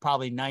there,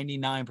 probably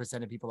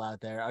 99% of people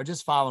out there are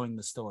just following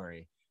the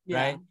story.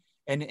 Right.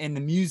 And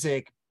the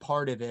music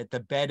part of it, the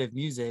bed of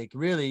music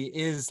really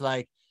is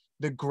like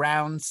the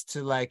grounds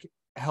to like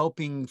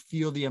helping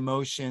feel the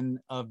emotion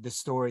of the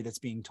story that's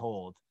being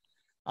told.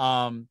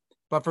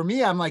 But for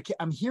me,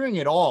 I'm hearing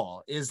it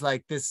all is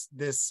like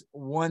this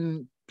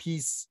one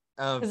piece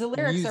of, because the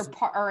lyrics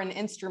are an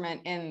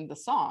instrument in the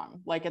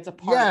song, like it's a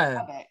part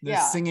of it.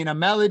 They're singing a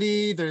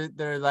melody,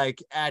 they're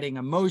like adding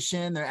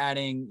emotion, they're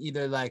adding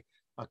either like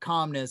a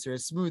calmness or a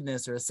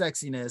smoothness or a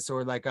sexiness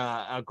or like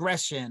a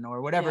aggression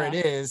or whatever it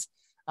is.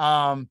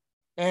 And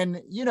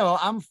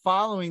I'm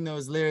following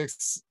those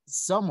lyrics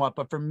somewhat,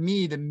 but for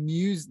me,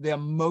 the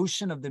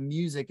emotion of the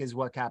music is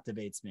what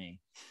captivates me.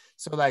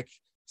 So like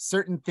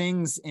certain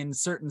things in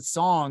certain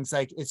songs,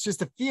 like it's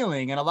just a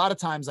feeling. And a lot of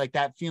times like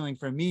that feeling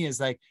for me is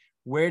like,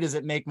 where does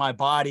it make my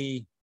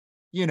body,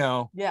 where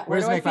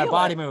does it make my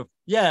body move?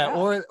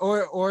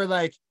 Or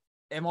like,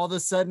 am all of a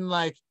sudden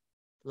like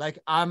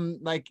I'm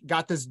like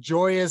got this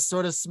joyous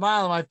sort of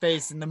smile on my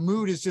face and the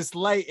mood is just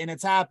light and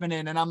it's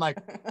happening. And I'm like,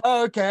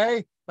 oh,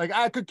 okay. Like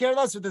I could care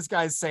less what this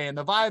guy's saying.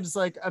 The vibe's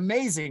like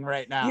amazing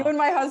right now. You and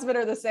my husband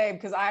are the same.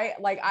 Cause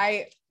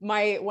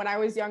when I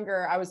was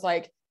younger, I was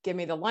like, give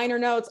me the liner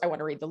notes. I want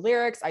to read the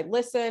lyrics. I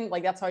listen,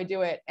 like that's how I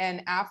do it.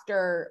 And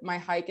after my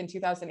hike in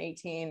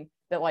 2018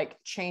 that like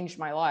changed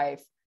my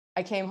life,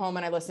 I came home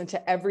and I listened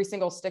to every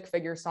single Stick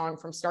Figure song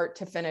from start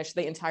to finish,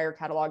 the entire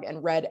catalog,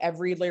 and read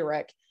every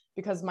lyric,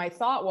 because my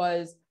thought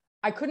was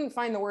I couldn't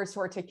find the words to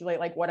articulate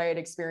like what I had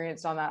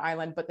experienced on that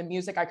island, but the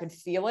music, I could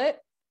feel it.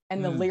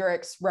 And the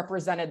lyrics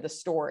represented the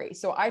story.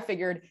 So I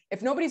figured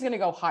if nobody's going to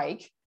go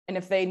hike, and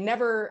if they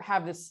never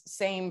have this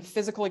same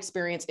physical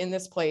experience in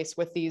this place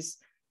with these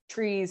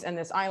trees and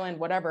this island,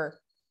 whatever,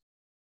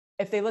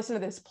 if they listen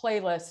to this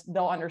playlist,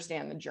 they'll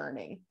understand the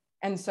journey.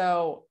 And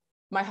so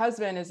my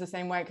husband is the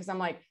same way, because I'm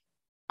like,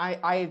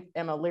 I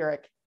am a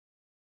lyric.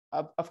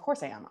 Of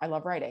course I am. I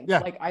love writing.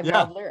 Like I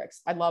love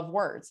lyrics. I love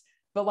words.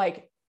 But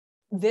like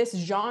this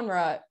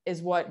genre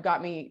is what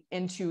got me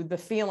into the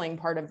feeling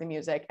part of the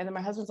music. And then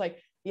my husband's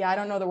like, yeah, I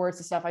don't know the words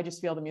to stuff. I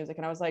just feel the music.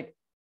 And I was like,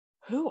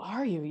 who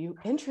are you, you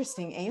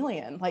interesting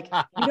alien? Like,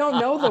 you don't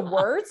know the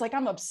words? Like,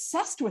 I'm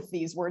obsessed with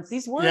these words.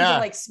 These words are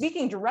like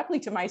speaking directly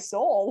to my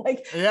soul.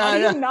 Like, how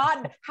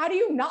do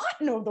you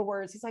not know the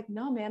words? He's like,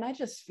 no, man, I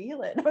just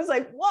feel it. And I was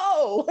like,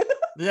 whoa.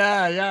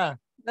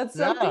 That's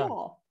so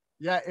cool.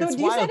 Yeah. So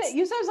you said it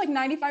was like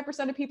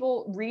 95% of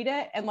people read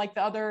it, and like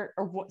the other,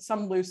 or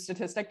some loose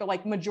statistic, but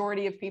like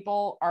majority of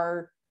people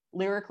are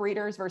lyric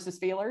readers versus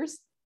feelers.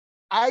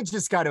 I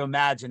just got to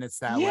imagine it's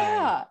that way.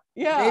 Yeah.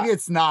 Maybe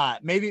it's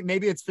not. Maybe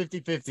it's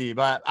 50-50,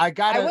 but I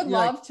would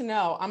love like, to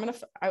know.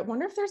 I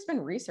wonder if there's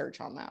been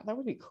research on that. That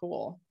would be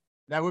cool.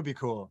 that would be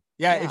cool.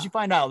 Yeah, Yeah. if you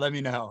find out, let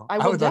me know. I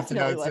will would love to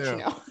know definitely let you too.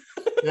 know.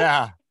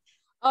 Yeah.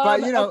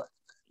 But you know,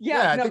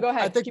 yeah, no, I go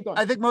ahead. think Keep going.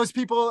 I think most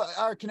people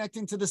are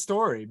connecting to the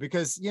story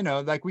because, you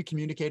know, like we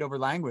communicate over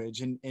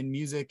language, and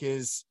music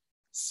is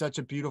such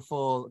a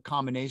beautiful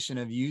combination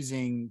of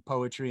using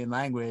poetry and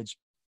language,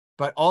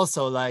 but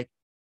also like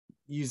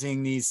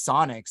using these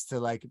sonics to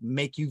like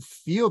make you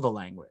feel the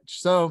language.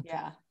 So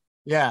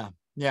yeah,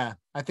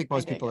 I think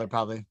most people are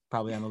probably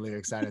on the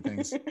lyric side of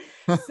things.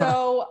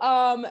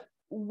 So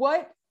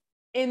what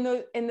in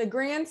the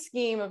grand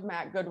scheme of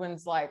Matt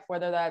Goodwin's life,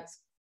 whether that's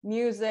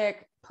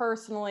music,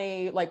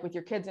 personally, like with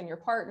your kids and your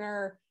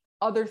partner,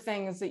 other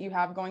things that you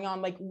have going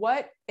on, like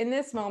what in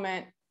this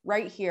moment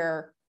right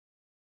here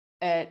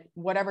at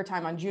whatever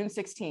time on June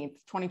 16th,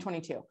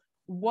 2022,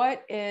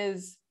 what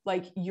is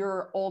like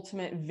your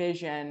ultimate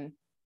vision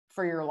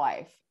for your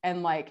life?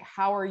 And like,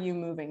 how are you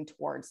moving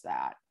towards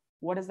that?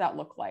 What does that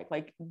look like?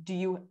 Like, do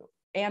you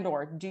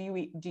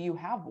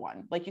have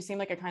one? Like, you seem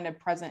like a kind of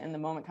present in the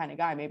moment kind of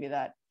guy. Maybe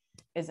that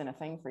isn't a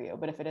thing for you,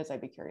 but if it is,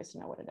 I'd be curious to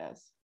know what it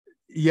is.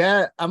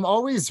 Yeah, I'm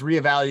always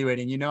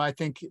reevaluating. You know, I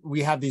think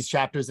we have these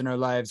chapters in our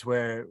lives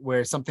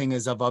where something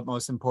is of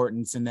utmost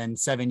importance, and then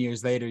 7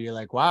 years later, you're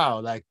like, wow,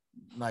 like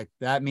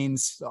that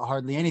means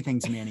hardly anything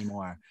to me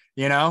anymore.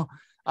 You know,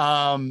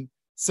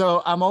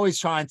 so I'm always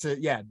trying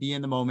to be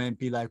in the moment,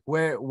 be like,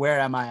 where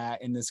am I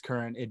at in this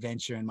current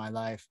adventure in my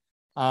life?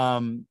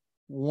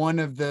 One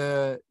of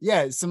the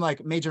some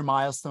like major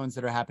milestones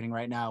that are happening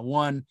right now.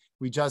 One,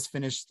 we just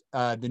finished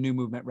the New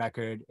Movement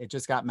record. It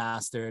just got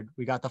mastered.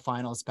 We got the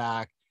finals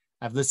back.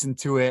 I've listened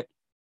to it.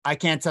 I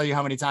can't tell you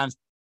how many times.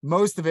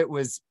 Most of it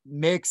was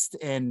mixed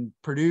and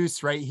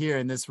produced right here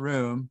in this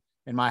room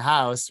in my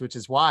house, which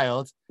is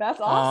wild. That's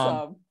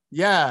awesome.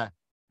 Yeah,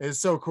 it's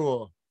so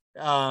cool.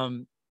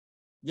 And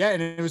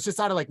it was just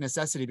out of like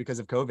necessity because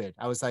of COVID.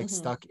 I was like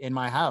stuck in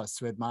my house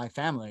with my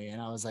family,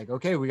 and I was like,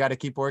 okay, we got to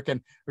keep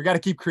working. We got to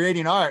keep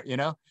creating art, you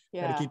know,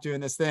 got to keep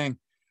doing this thing.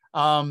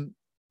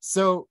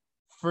 So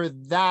for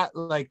that,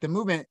 like the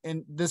movement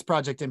in this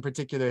project in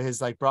particular has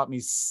like brought me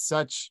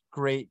such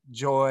great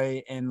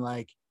joy, and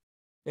like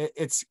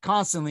it's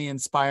constantly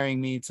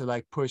inspiring me to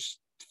like push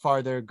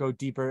farther, go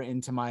deeper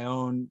into my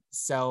own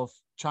self,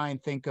 try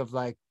and think of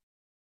like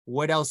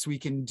what else we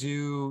can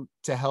do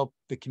to help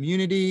the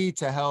community,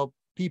 to help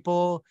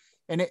people.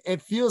 And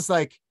it feels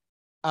like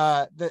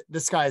the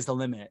sky is the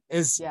limit,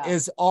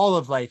 is all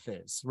of life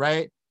is,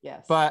 right?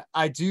 Yes. But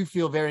I do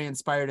feel very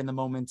inspired in the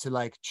moment to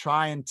like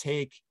try and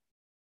take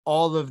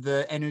all of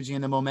the energy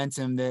and the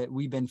momentum that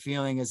we've been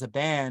feeling as a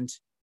band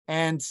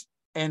and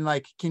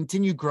like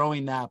continue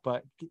growing that.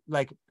 But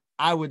like,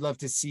 I would love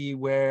to see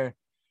where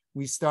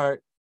we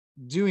start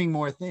doing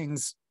more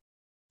things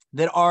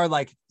that are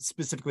like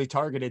specifically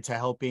targeted to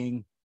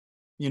helping,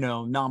 you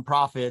know,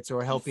 nonprofits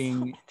or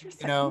helping,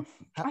 you know,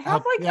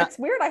 it's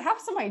weird. I have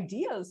some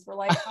ideas for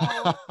like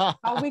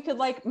how we could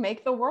like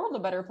make the world a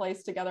better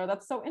place together.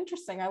 That's so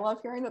interesting. I love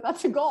hearing that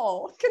that's a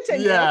goal.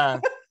 Continue.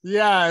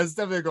 Yeah, it's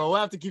definitely a goal. We'll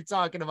have to keep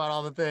talking about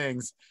all the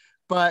things.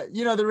 But,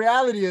 you know, the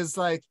reality is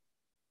like,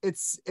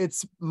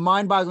 it's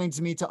mind-boggling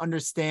to me to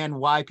understand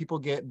why people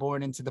get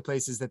born into the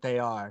places that they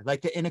are.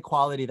 Like the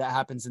inequality that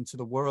happens into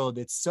the world.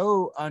 It's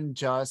so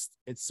unjust.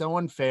 It's so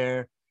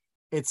unfair.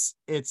 It's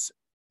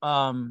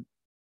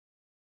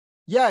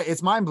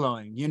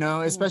mind-blowing, you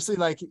know, especially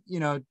like, you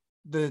know,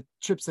 the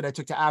trips that I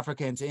took to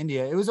Africa and to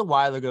India. It was a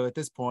while ago at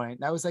this point.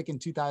 That was like in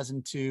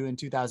 2002 and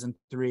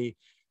 2003.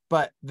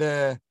 But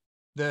the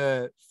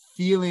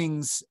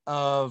feelings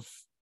of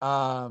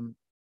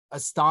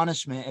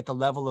astonishment at the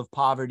level of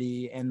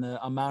poverty and the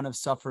amount of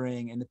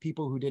suffering and the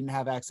people who didn't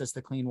have access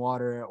to clean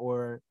water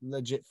or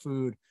legit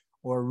food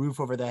or a roof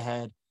over their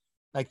head,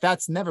 like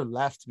that's never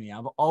left me.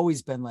 I've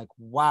always been like,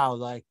 wow,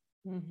 like,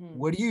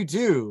 what do you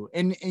do?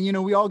 And you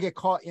know, we all get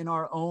caught in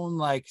our own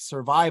like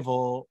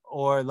survival,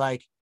 or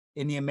like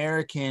in the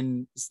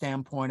American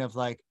standpoint of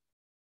like,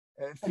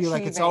 I feel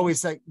like it's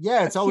always like,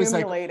 it's always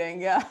like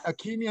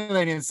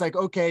accumulating. It's like,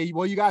 okay,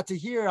 well, you got to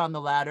here on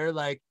the ladder.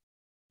 Like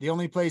the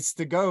only place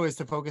to go is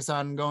to focus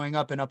on going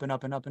up and up and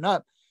up and up and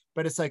up.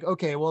 But it's like,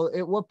 okay, well,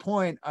 at what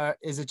point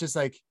is it just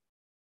like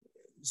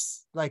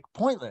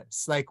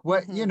pointless? Like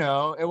what, you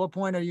know, at what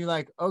point are you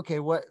like, okay,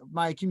 what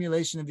my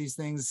accumulation of these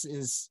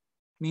things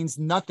means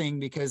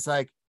nothing, because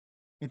like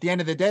at the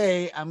end of the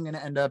day, I'm going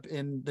to end up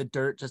in the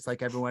dirt just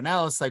like everyone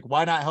else. Like,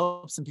 why not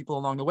help some people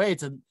along the way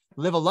to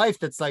live a life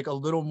that's like a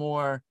little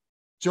more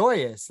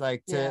joyous,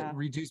 like to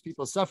reduce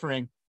people's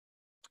suffering?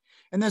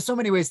 And there's so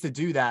many ways to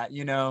do that,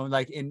 you know,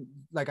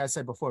 like I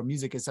said before,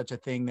 music is such a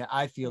thing that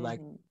I feel like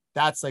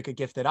that's like a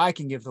gift that I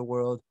can give the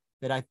world,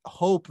 that I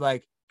hope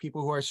like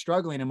people who are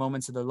struggling in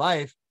moments of their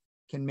life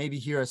can maybe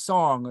hear a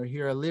song or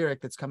hear a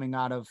lyric that's coming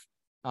out of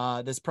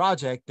this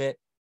project that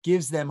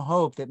gives them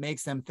hope, that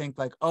makes them think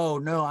like, oh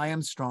no, I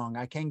am strong.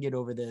 I can get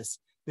over this.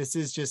 This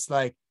is just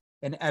like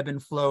an ebb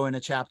and flow in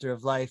a chapter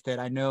of life that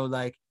I know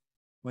like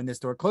when this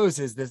door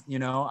closes, this, you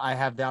know, I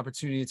have the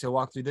opportunity to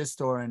walk through this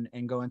door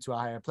and go into a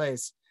higher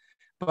place.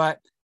 But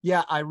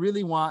yeah, I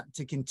really want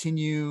to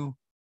continue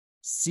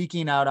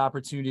seeking out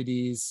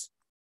opportunities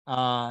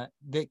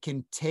that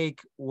can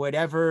take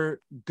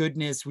whatever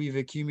goodness we've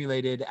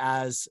accumulated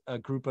as a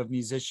group of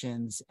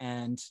musicians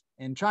and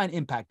try and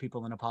impact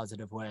people in a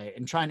positive way,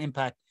 and try and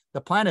impact the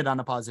planet on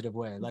a positive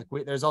way. Like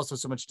there's also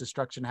so much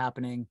destruction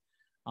happening,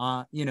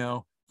 you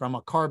know, from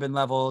a carbon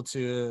level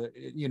to,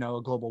 you know,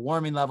 a global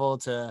warming level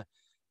to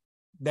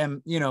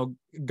them, you know,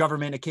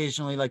 government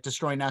occasionally like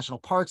destroying national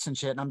parks and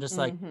shit. And I'm just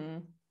like,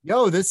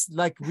 yo, this,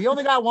 like, we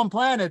only got one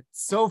planet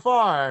so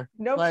far.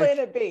 No like,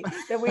 planet B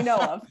that we know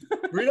of.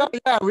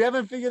 We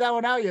haven't figured that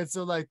one out yet.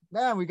 So like,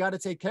 man, we got to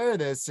take care of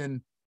this.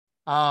 And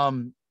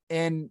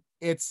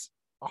it's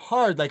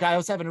hard. Like I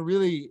was having a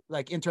really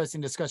like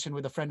interesting discussion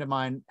with a friend of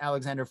mine,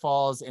 Alexander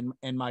Falls,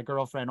 and my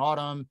girlfriend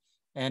Autumn,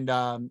 and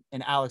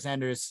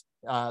Alexander's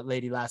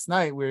lady last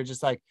night. We were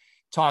just like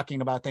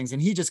talking about things,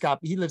 and he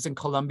lives in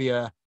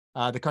Colombia,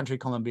 the country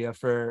Colombia,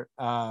 for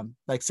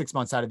like 6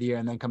 months out of the year,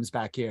 and then comes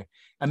back here.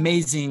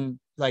 Amazing,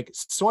 like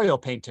soil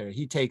painter.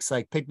 He takes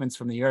like pigments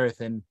from the earth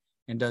and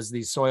does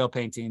these soil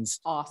paintings.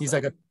 Awesome. He's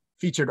like a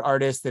featured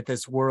artist at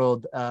this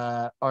world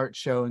art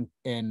show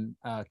in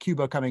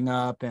Cuba coming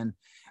up, and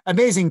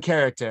amazing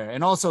character,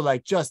 and also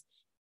like just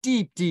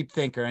deep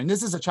thinker. And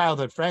this is a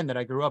childhood friend that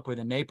I grew up with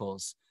in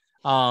Naples.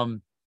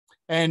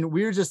 And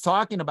we were just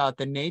talking about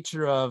the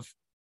nature of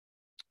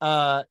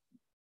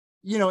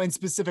you know, in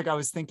specific, I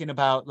was thinking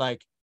about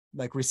like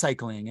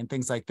recycling and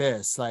things like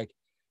this, like,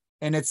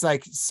 and it's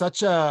like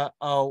such a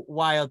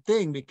wild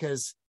thing,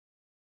 because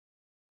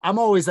I'm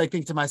always like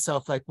thinking to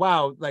myself, like,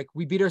 wow, like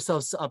we beat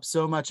ourselves up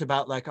so much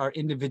about like our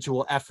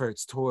individual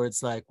efforts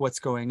towards like what's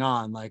going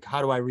on. Like,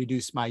 how do I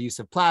reduce my use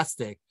of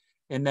plastic?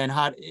 And then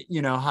how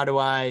do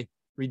I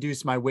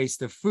reduce my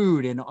waste of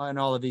food and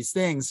all of these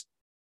things?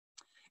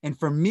 And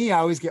for me, I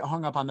always get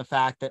hung up on the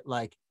fact that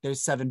like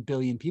there's 7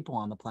 billion people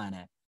on the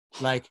planet.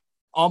 Like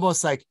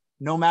almost like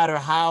no matter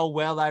how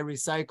well I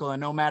recycle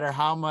and no matter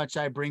how much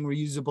I bring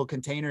reusable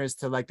containers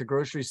to like the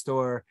grocery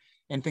store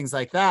and things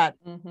like that,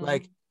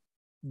 like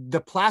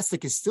the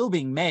plastic is still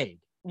being made.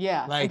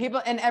 Yeah. Like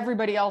and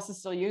everybody else is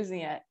still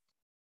using it.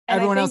 And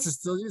everyone else is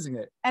still using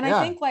it. And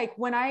I think like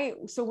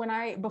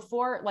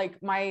before,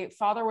 like my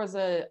father was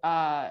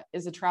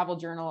is a travel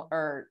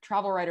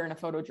writer and a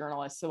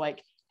photojournalist. So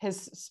like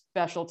his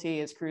specialty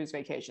is cruise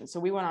vacations. So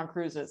we went on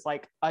cruises.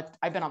 Like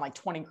I've been on like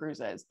 20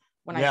 cruises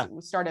when I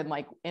started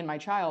like in my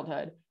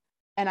childhood.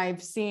 And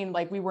I've seen,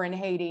 like, we were in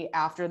Haiti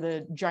after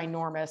the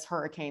ginormous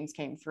hurricanes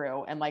came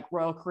through, and like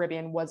Royal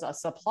Caribbean was a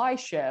supply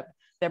ship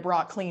that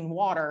brought clean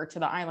water to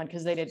the island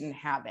because they didn't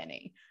have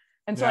any.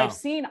 And so I've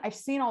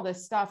seen all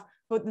this stuff.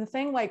 But the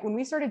thing, like when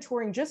we started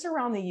touring just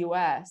around the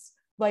US,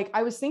 like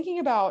I was thinking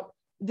about,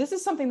 this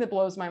is something that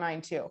blows my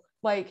mind too.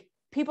 Like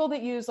people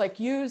that use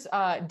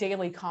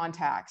daily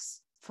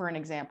contacts, for an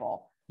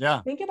example.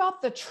 Yeah. Think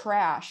about the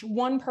trash.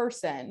 One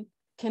person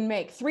can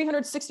make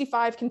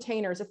 365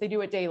 containers if they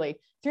do it daily,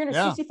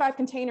 365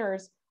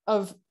 containers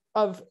of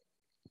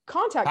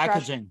contact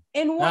packaging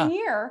trash in 1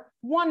 year,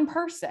 one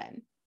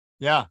person.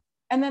 Yeah.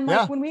 And then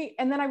like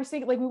I was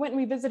thinking, like we went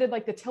and we visited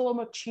like the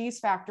Tillamook cheese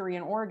factory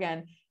in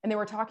Oregon, and they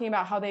were talking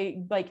about how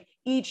they like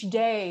each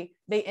day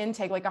they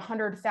intake like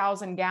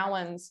 100,000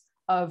 gallons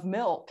of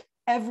milk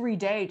every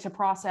day to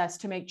process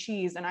to make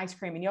cheese and ice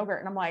cream and yogurt.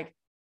 And I'm like,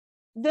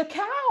 the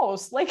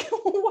cows, like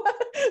what?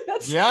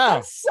 That's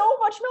so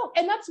much milk,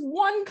 and that's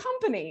one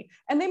company,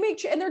 and they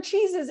make and their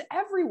cheese is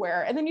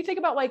everywhere. And then you think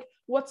about like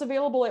what's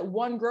available at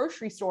one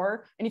grocery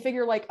store, and you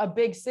figure like a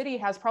big city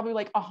has probably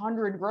like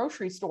 100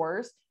 grocery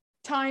stores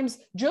times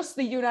just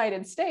the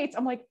United States.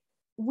 I'm like,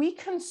 we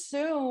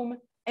consume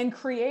and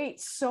create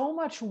so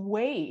much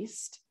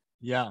waste.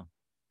 Yeah.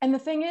 And the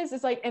thing is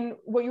like, and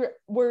what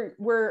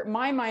where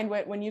my mind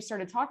went when you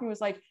started talking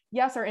was like,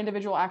 yes, our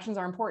individual actions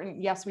are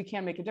important. Yes, we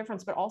can make a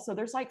difference, but also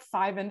there's like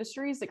 5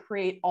 industries that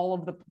create all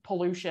of the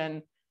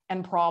pollution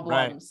and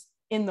problems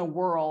in the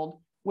world,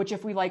 which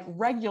if we like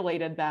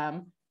regulated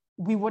them,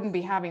 we wouldn't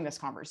be having this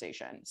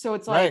conversation. So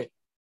it's like,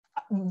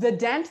 the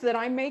dent that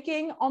I'm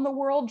making on the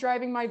world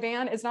driving my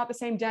van is not the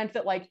same dent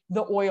that like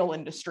the oil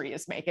industry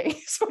is making.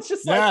 So it's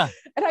just like,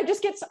 and I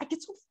get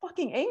so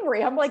fucking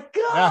angry. I'm like,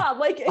 God,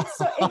 like it's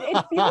so,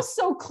 it feels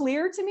so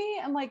clear to me.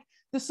 And like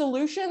the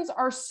solutions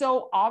are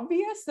so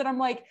obvious that I'm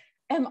like,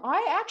 am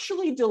I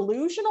actually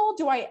delusional?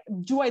 Do I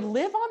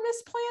live on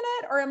this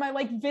planet, or am I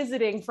like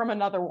visiting from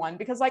another one?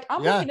 Because like,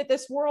 I'm looking at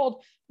this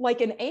world like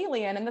an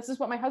alien. And this is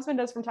what my husband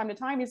does from time to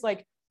time. He's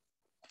like,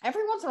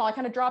 every once in a while I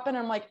kind of drop in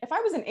and I'm like, if I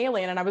was an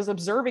alien and I was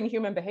observing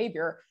human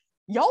behavior,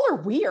 y'all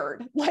are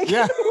weird. Like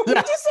we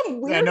do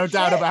some weird no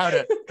doubt about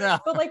it. Yeah.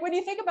 But like when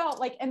you think about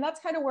like, and that's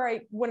kind of where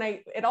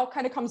it all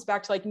kind of comes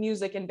back to like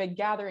music and big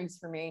gatherings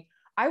for me.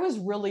 I was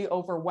really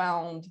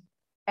overwhelmed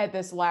at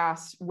this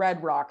last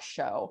Red Rocks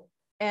show.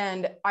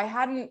 And I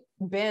hadn't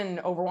been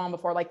overwhelmed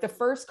before. Like the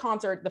first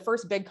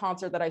big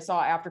concert that I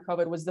saw after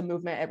COVID was the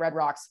Movement at Red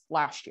Rocks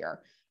last year.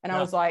 And I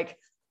was like,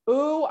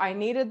 ooh, I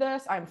needed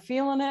this. I'm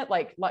feeling it.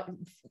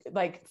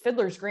 Like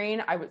Fiddler's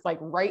Green. I was like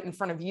right in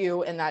front of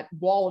you in that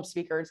wall of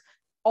speakers.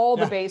 All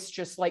the bass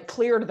just like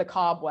cleared the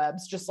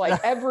cobwebs, just like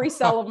every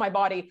cell of my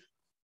body,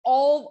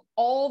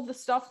 all the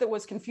stuff that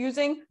was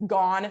confusing,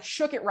 gone,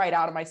 shook it right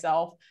out of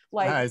myself.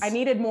 Like Nice. I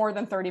needed more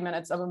than 30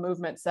 minutes of a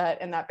movement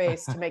set in that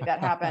bass to make that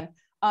happen.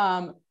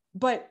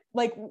 But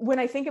like when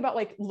I think about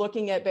like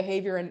looking at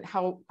behavior and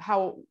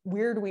how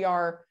weird we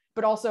are,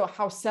 but also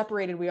how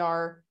separated we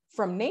are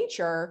from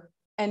nature,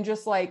 and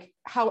just like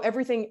how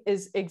everything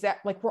is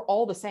exact, like we're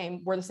all the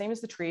same. We're the same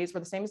as the trees, we're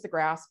the same as the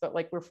grass, but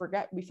like we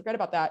forget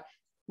about that.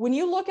 When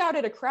you look out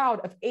at a crowd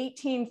of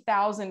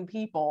 18,000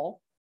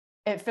 people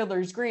at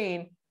Fiddler's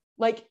Green,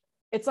 like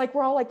it's like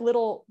we're like the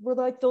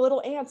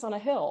little ants on a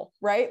hill,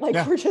 right?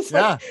 Like we're just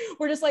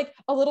like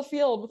a little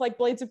field with like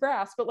blades of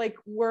grass, but like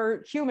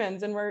we're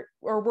humans, and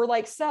we're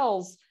like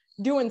cells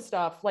doing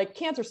stuff like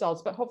cancer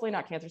cells, but hopefully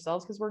not cancer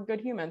cells because we're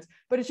good humans.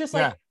 But it's just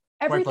like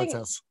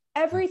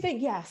everything,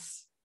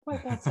 yes,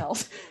 white blood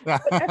cells.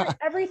 But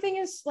everything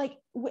is like,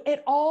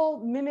 it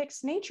all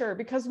mimics nature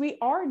because we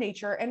are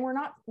nature, and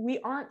we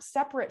aren't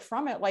separate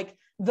from it. Like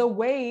the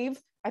wave,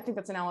 I think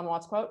that's an Alan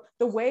Watts quote,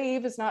 the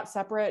wave is not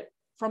separate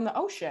from the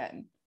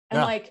ocean.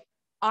 And like,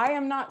 I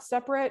am not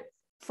separate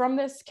from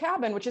this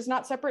cabin, which is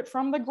not separate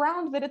from the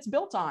ground that it's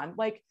built on.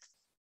 Like,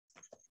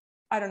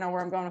 I don't know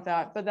where I'm going with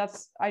that, but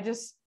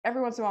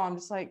every once in a while, I'm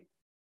just like,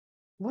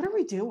 what are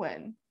we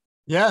doing?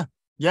 Yeah.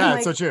 Like,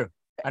 it's so true.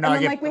 I know.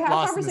 And then, like, we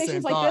have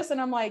conversations like this, and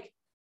I'm like,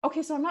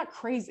 okay, so I'm not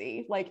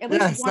crazy. Like, at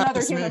least one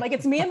other human. Like,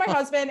 it's me and my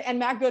husband, and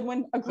Matt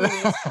Goodwin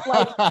agrees.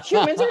 Like,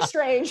 humans are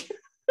strange.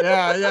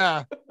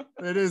 Yeah.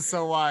 It is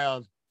so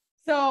wild.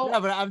 So yeah,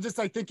 but I'm just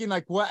like thinking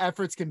like what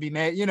efforts can be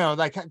made,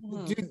 like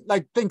do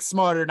like think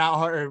smarter, not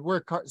harder,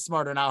 work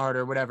smarter, not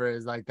harder, whatever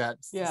is like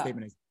that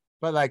statement is.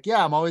 But like,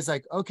 I'm always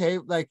like, okay,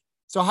 like,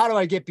 so how do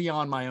I get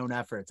beyond my own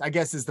efforts? I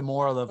guess is the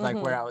moral of like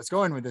where I was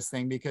going with this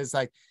thing, because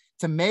like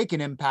to make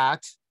an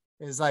impact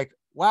is like,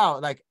 wow,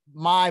 like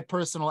my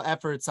personal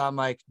efforts on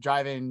like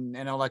driving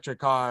an electric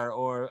car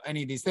or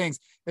any of these things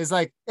is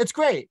like, it's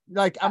great.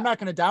 Like, I'm not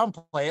going to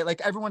downplay it.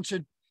 Like everyone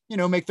should,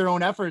 make their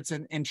own efforts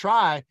and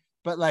try.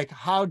 But like,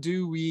 how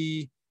do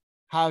we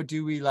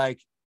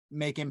like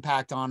make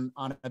impact on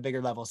a bigger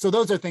level? So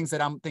those are things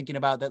that I'm thinking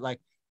about that like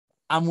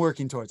I'm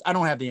working towards. I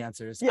don't have the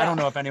answers. I don't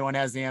know if anyone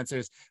has the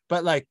answers,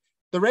 but like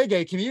the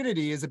reggae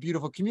community is a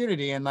beautiful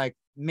community. And like,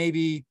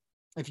 maybe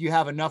if you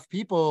have enough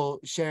people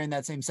sharing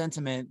that same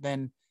sentiment,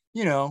 then,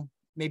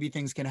 maybe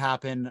things can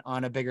happen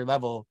on a bigger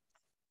level,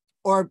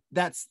 or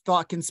that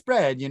thought can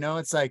spread,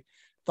 it's like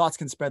thoughts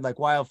can spread like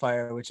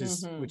wildfire, which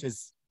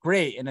is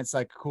great. And it's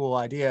like a cool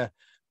idea,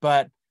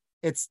 but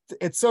it's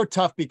so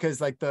tough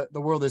because like the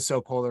world is so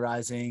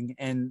polarizing,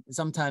 and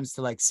sometimes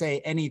to like say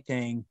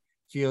anything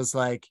feels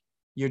like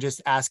you're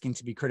just asking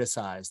to be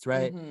criticized,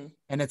 right?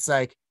 And it's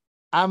like,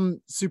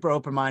 I'm super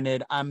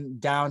open-minded. I'm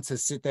down to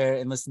sit there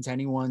and listen to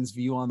anyone's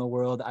view on the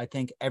world. I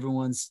think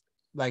everyone's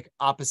like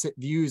opposite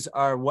views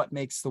are what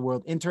makes the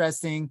world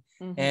interesting.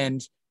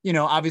 And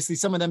obviously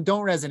some of them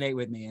don't resonate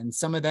with me, and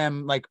some of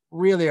them like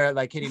really are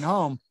like hitting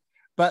home,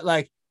 but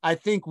like I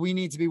think we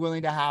need to be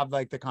willing to have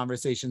like the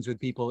conversations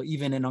with people,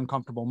 even in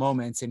uncomfortable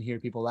moments, and hear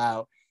people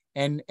out.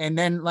 And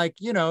then like,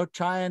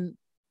 try and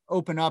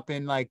open up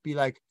and like, be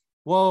like,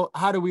 well,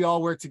 how do we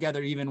all work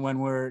together even when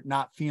we're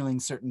not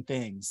feeling certain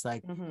things?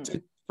 Like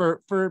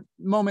for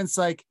moments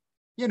like,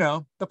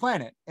 the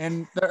planet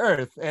and the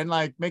earth, and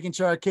like making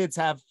sure our kids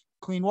have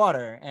clean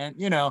water, and,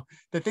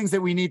 the things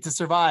that we need to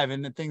survive,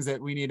 and the things that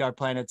we need our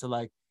planet to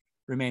like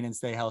remain and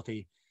stay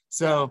healthy.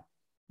 So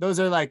those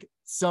are like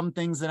some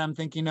things that I'm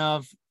thinking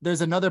of.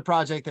 There's another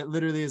project that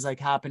literally is like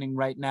happening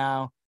right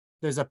now.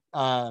 There's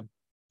a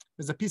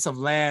piece of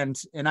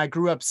land, and I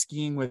grew up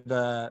skiing with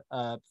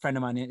a friend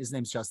of mine. His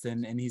name's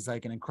Justin, and he's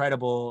like an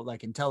incredible,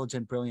 like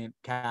intelligent, brilliant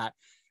cat.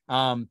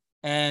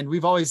 And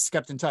we've always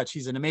kept in touch.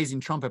 He's an amazing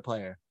trumpet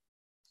player,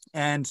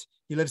 and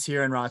he lives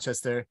here in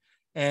Rochester,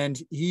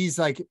 and he's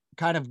like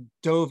kind of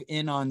dove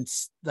in on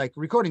like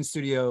recording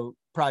studio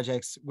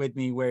projects with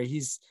me, where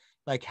he's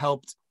like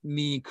helped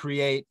me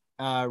create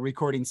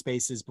recording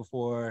spaces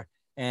before,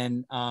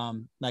 and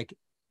like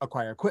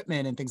acquire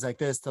equipment and things like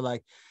this to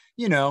like,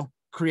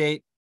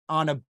 create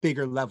on a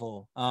bigger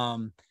level.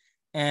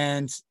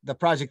 And the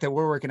project that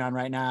we're working on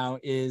right now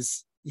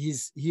is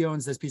he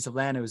owns this piece of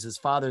land. It was his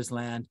father's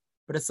land,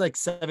 but it's like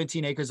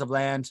 17 acres of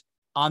land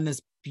on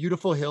this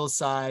beautiful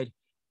hillside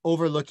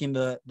overlooking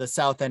the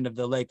south end of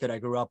the lake that I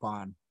grew up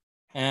on.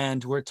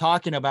 And we're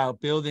talking about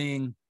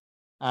building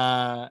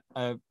a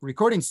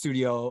recording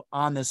studio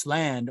on this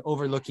land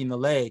overlooking the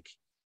lake.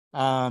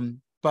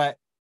 But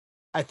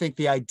I think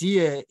the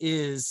idea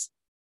is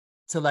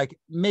to like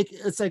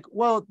it's like,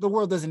 well, the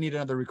world doesn't need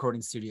another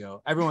recording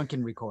studio. Everyone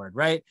can record,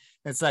 right?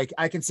 It's like,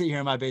 I can sit here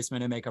in my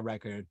basement and make a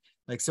record,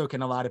 like so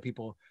can a lot of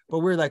people. But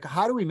we're like,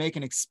 how do we make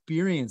an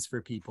experience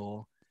for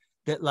people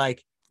that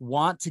like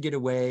want to get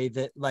away,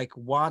 that like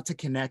want to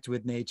connect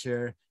with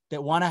nature,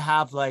 that want to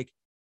have like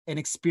an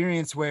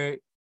experience where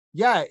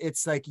yeah,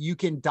 it's like you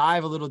can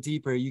dive a little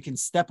deeper. You can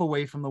step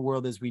away from the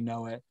world as we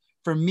know it.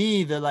 For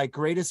me, the like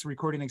greatest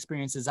recording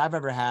experiences I've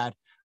ever had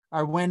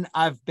are when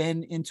I've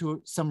been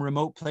into some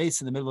remote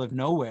place in the middle of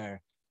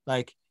nowhere.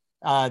 Like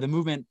the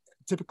movement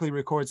typically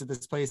records at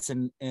this place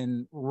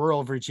in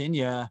rural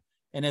Virginia,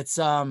 and it's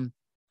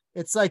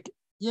like,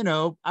 you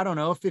know, I don't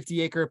know,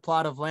 50-acre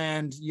plot of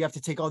land. You have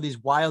to take all these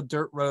wild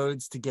dirt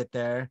roads to get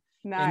there.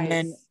 And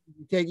then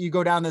Nice. you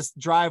go down this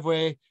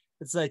driveway.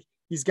 It's like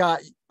he's got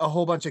a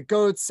whole bunch of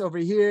goats over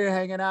here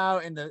hanging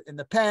out in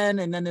the pen,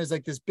 and then there's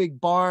like this big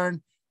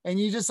barn, and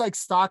you just like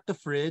stock the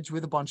fridge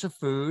with a bunch of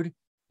food,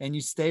 and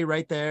you stay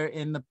right there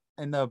in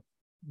the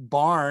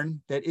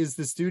barn that is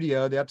the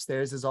studio. The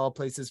upstairs is all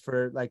places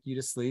for like you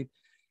to sleep,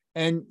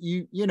 and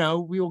you know,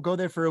 we will go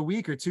there for a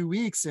week or 2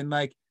 weeks, and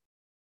like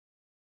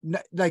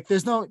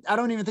there's no, I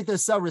don't even think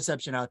there's cell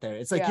reception out there.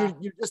 It's like Yeah.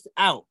 you're just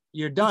out,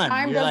 you're done.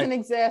 Time You're doesn't like,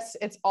 exist.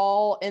 It's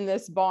all in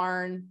this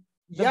barn.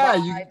 The yeah,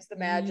 vibes, the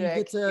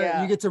magic.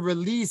 you get to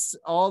release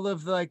all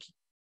of like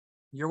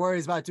your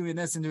worries about doing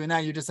this and doing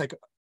that. You're just like,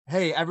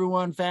 hey,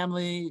 everyone,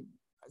 family,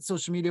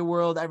 social media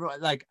world, everyone,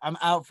 like, I'm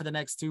out for the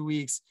next 2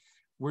 weeks.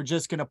 We're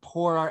just gonna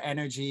pour our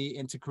energy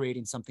into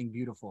creating something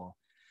beautiful.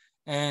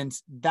 And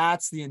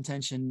that's the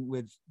intention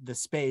with the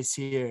space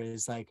here,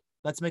 is like,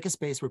 let's make a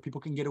space where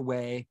people can get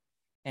away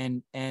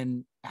and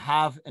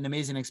have an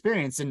amazing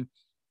experience. And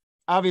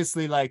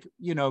obviously, like,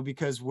 you know,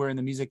 because we're in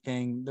the music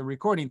thing, the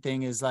recording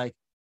thing is like,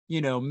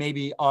 you know,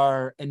 maybe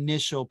our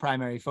initial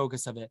primary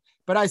focus of it,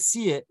 but I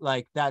see it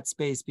like that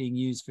space being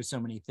used for so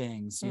many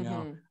things. You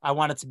know, I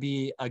want it to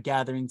be a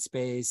gathering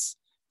space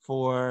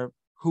for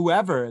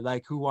whoever,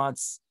 like who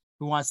wants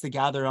to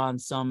gather on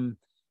some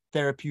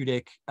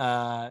therapeutic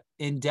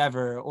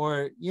endeavor,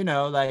 or, you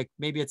know, like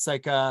maybe it's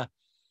like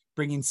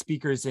bringing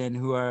speakers in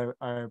who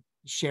are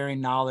sharing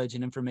knowledge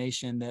and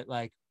information that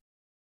like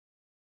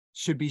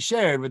should be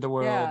shared with the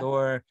world. Yeah.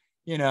 Or,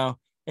 you know,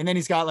 and then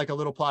he's got like a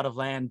little plot of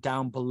land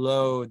down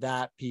below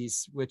that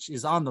piece, which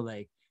is on the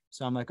lake.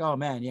 So I'm like, oh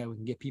man, yeah, we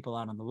can get people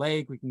out on the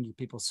lake, we can get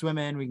people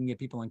swimming, we can get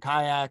people in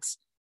kayaks.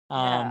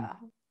 Yeah.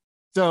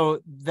 So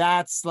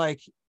that's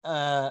like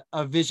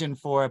a vision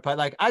for it. But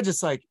like, I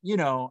just like, you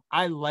know,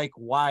 I like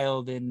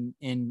wild and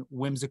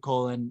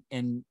whimsical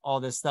and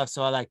all this stuff.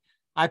 So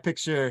I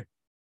picture,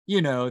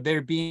 you know,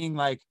 there being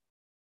like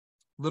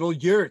little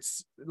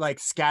yurts like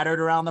scattered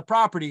around the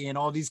property, and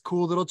all these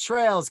cool little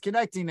trails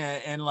connecting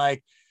it, and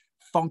like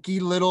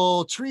funky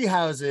little tree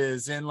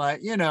houses, and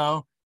like, you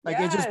know, like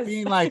it just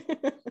being like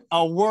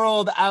a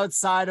world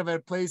outside of a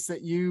place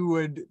that you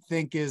would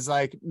think is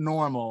like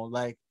normal.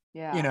 Like,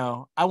 Yeah. you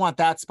know, I want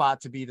that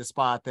spot to be the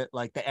spot that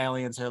like the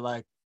aliens are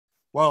like,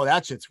 whoa,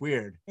 that shit's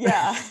weird.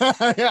 Yeah.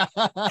 Yeah.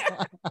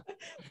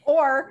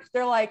 Or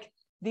they're like,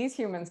 these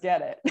humans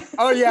get it.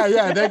 Oh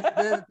yeah.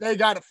 They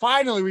got it.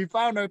 Finally, we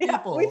found our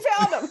people. We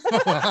found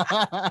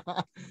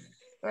them.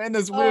 They're in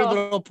this weird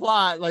little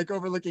plot, like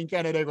overlooking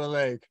Canandaigua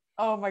Lake.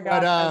 Oh my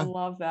gosh, I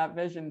love that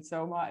vision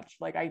so much.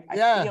 Like I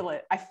feel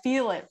it. I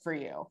feel it for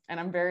you. And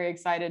I'm very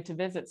excited to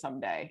visit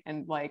someday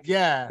and like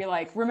be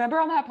like, remember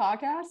on that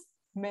podcast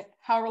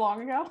however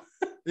long ago?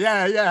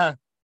 Yeah.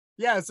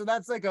 So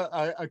that's like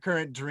a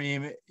current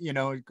dream, you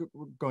know,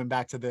 going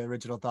back to the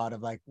original thought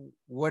of like,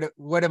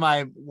 what am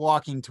I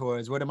walking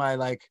towards? What am I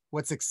like,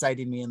 what's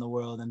exciting me in the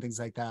world and things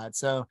like that.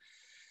 So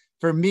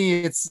for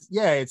me,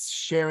 it's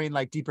sharing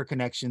like deeper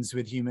connections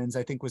with humans.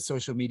 I think with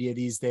social media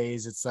these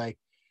days, it's like,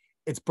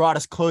 it's brought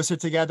us closer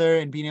together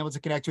and being able to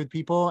connect with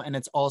people. And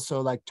it's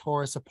also like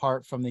tore us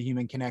apart from the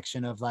human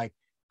connection of like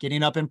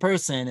getting up in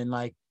person and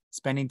like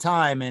spending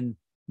time and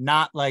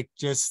not like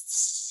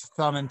just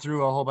thumbing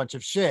through a whole bunch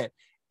of shit.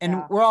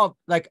 And we're all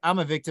like, I'm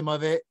a victim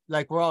of it.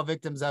 Like we're all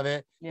victims of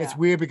it. Yeah. It's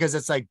weird because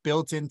it's like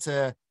built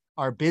into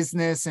our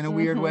business in a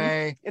weird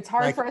way. It's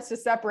hard for us to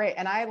separate.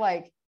 And I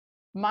like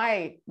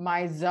my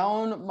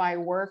zone, my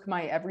work,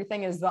 my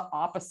everything is the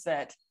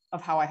opposite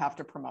of how I have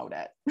to promote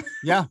it.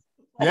 Yeah.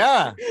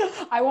 Yeah.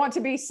 I want to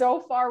be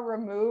so far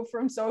removed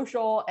from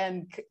social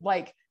and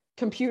like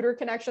computer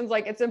connections.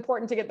 Like it's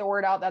important to get the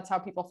word out. That's how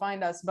people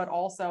find us. But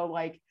also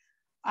like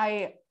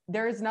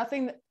there is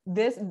nothing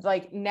this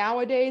like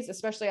nowadays,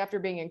 especially after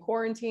being in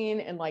quarantine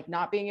and like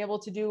not being able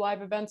to do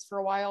live events for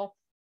a while.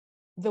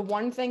 The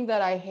one thing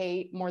that I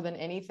hate more than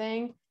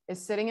anything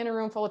is sitting in a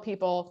room full of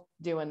people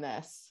doing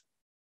this.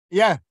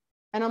 Yeah.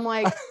 And I'm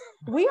like,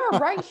 we are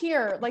right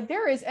here. Like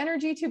there is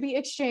energy to be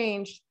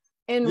exchanged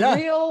in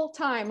real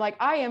time. Like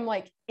I am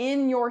like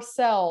in your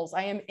cells.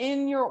 I am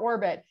in your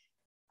orbit.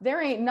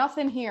 There ain't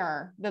nothing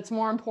here that's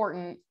more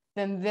important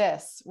than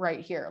this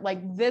right here.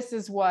 Like this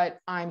is what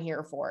I'm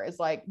here for, is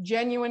like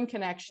genuine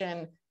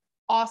connection,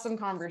 awesome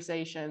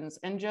conversations.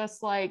 And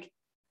just like,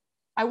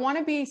 I want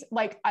to be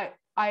like,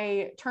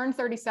 I turned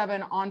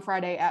 37 on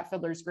Friday at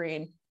Fiddler's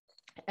Green.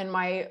 And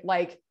my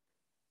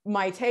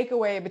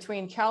takeaway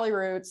between Cali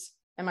Roots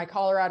and my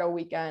Colorado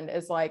weekend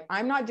is like,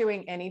 I'm not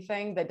doing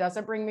anything that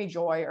doesn't bring me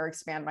joy or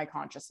expand my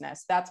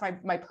consciousness. That's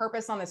my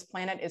purpose on this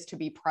planet, is to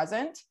be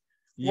present,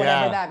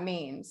 whatever that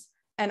means.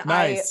 And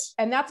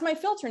and that's my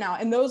filter now.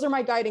 And those are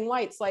my guiding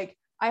lights. Like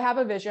I have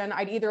a vision.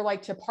 I'd either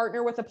like to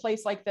partner with a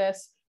place like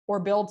this or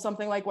build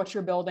something like what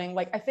you're building.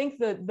 Like, I think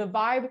the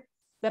vibe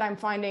that I'm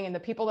finding and the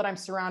people that I'm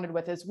surrounded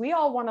with is we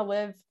all want to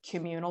live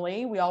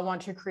communally. We all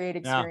want to create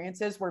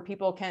experiences where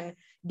people can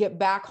get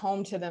back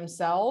home to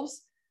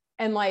themselves.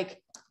 And like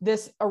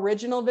this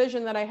original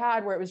vision that I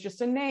had where it was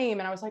just a name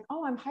and I was like,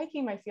 oh, I'm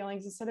hiking my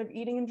feelings instead of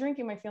eating and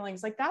drinking my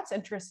feelings. Like, that's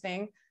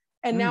interesting.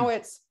 And now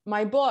it's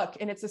my book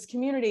and it's this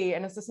community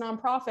and it's this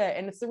nonprofit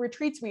and it's the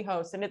retreats we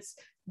host and it's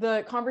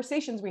the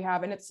conversations we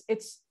have. And it's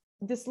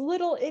this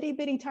little itty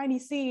bitty tiny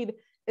seed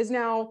is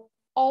now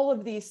all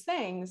of these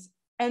things.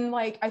 And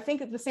like, I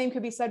think that the same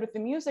could be said with the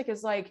music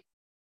is like,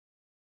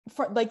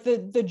 for like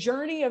the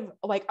journey of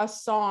like a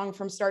song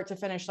from start to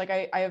finish. Like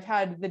I have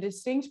had the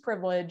distinct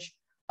privilege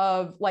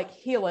of like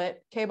Heal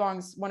It,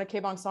 K-Bong's, one of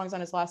K-Bong's songs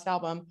on his last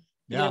album,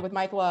 he did it with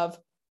Mike Love.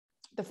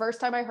 The first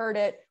time I heard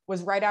it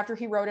was right after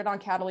he wrote it on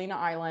Catalina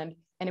Island.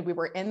 And we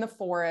were in the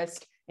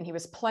forest and he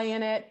was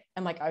playing it.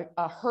 And like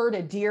a herd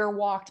of deer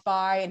walked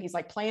by and he's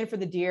like playing for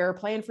the deer,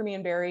 playing for me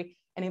and Barry.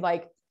 And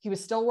he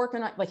was still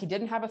working on, like, he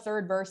didn't have a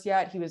third verse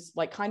yet. He was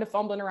like kind of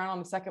fumbling around on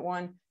the second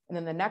one. And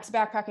then the next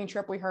backpacking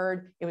trip we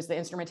heard, it was the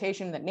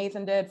instrumentation that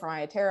Nathan did for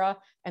Ayaterra.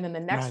 And then the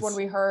next one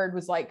we heard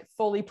was like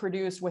fully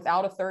produced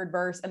without a third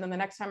verse. And then the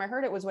next time I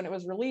heard it was when it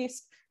was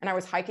released and I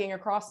was hiking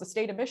across the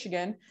state of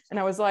Michigan. And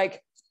I was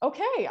like,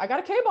 okay, I got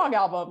a K-Bong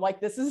album. Like,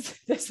 this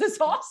is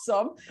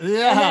awesome.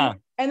 Yeah.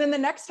 And then the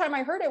next time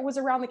I heard it was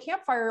around the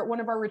campfire at one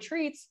of our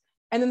retreats.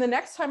 And then the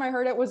next time I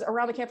heard it was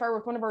around the campfire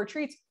with one of our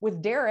retreats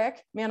with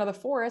Derek, Man of the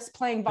Forest,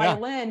 playing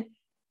violin.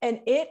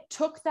 And it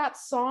took that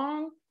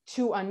song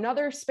to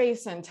another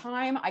space and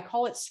time. I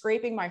call it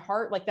scraping my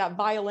heart. Like, that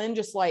violin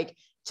just like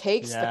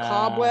takes the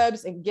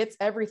cobwebs and gets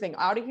everything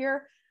out of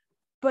here.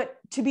 But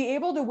to be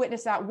able to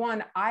witness that,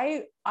 one,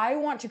 I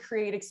want to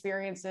create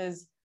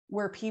experiences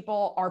where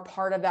people are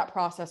part of that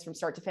process from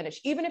start to finish,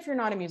 even if you're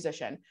not a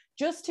musician,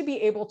 just to be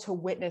able to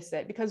witness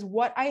it. Because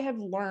what I have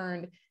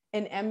learned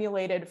and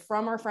emulated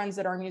from our friends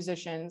that are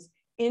musicians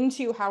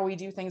into how we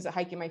do things at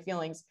Hiking My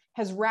Feelings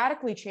has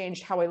radically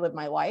changed how I live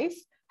my life,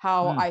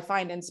 how I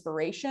find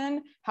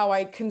inspiration, how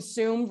I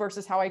consume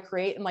versus how I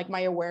create, and like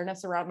my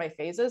awareness around my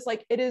phases.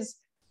 Like, it has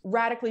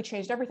radically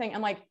changed everything.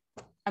 And like,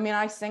 I mean,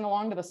 I sing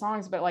along to the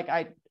songs, but like,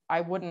 I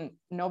wouldn't,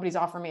 nobody's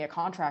offering me a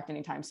contract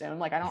anytime soon.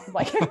 Like, I don't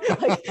like,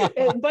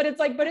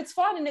 but it's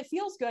fun and it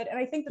feels good. And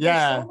I think that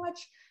there's so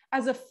much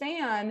as a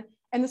fan.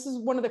 And this is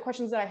one of the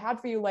questions that I had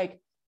for you. Like,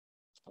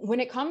 when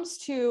it comes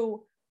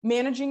to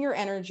managing your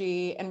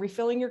energy and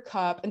refilling your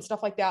cup and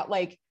stuff like that,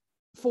 like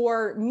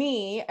for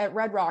me at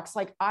Red Rocks,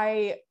 like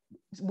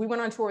we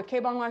went on tour with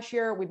K-Bong last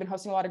year. We've been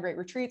hosting a lot of great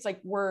retreats. Like,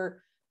 we're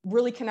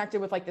really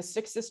connected with like the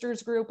Six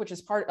Sisters group, which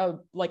is part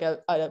of like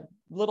a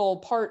little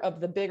part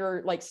of the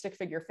bigger like stick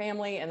figure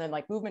family. And then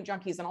like Movement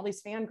Junkies and all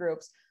these fan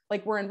groups,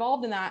 like we're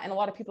involved in that. And a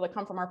lot of people that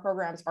come from our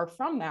programs are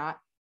from that.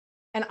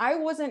 And I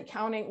wasn't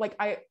counting, like,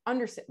 I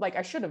understand, like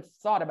I should have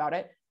thought about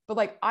it, but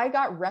like I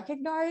got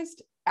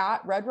recognized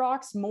at Red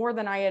Rocks more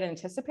than I had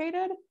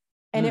anticipated.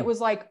 And it was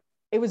like,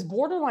 it was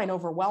borderline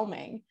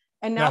overwhelming.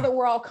 And now that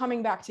we're all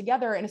coming back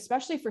together, and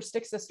especially for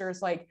Stick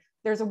Sisters, like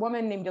there's a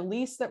woman named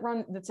Elise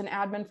that's an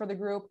admin for the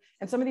group.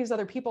 And some of these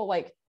other people,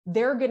 like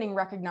they're getting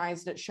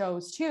recognized at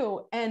shows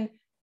too. And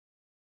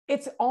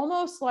it's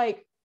almost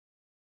like,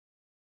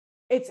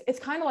 it's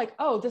kind of like,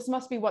 oh, this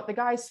must be what the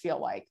guys feel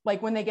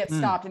like when they get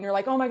stopped and you're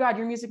like, oh my God,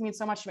 your music means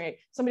so much to me.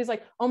 Somebody's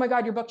like, oh my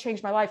God, your book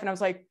changed my life. And I was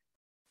like,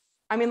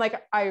 I mean,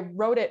 like I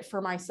wrote it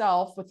for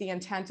myself with the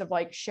intent of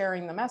like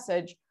sharing the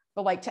message,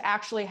 but like to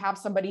actually have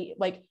somebody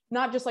like,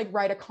 not just like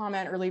write a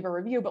comment or leave a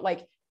review, but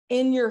like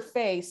in your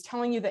face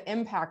telling you the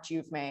impact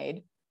you've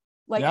made.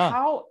 Like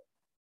how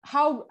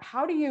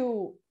do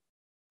you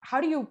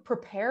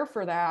prepare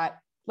for that?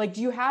 Like,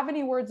 do you have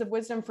any words of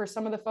wisdom for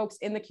some of the folks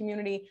in the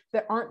community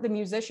that aren't the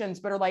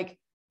musicians, but are like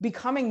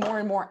becoming more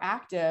and more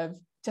active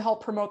to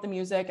help promote the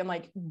music and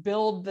like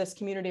build this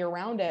community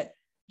around it?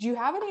 Do you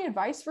have any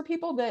advice for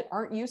people that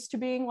aren't used to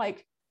being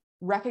like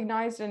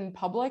recognized in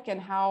public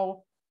and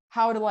how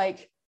to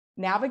like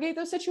navigate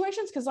those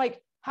situations? Cause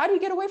like, how do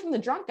you get away from the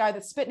drunk guy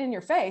that's spitting in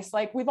your face?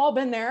 Like we've all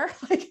been there,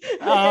 like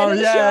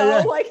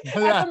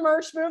at the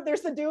merch booth,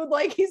 there's the dude,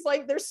 like, he's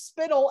like, there's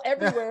spittle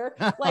everywhere.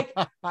 Like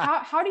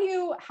how do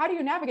you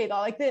navigate that?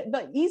 Like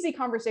the easy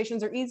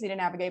conversations are easy to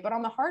navigate, but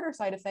on the harder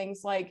side of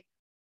things, like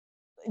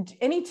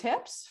any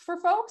tips for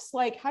folks?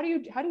 Like, how do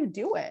you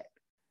do it?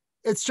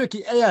 It's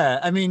tricky. Yeah.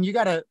 I mean, you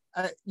gotta,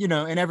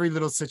 in every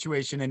little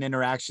situation and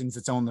interactions,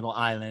 its own little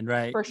island,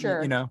 right? For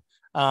sure.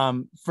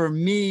 For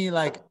me,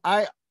 like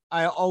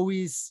I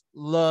always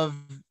love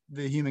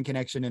the human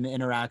connection and the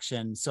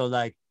interaction. So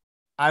like,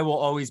 I will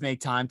always make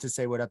time to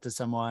say what up to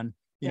someone,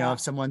 if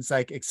someone's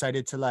like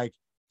excited to like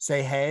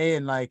say, hey,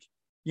 and like,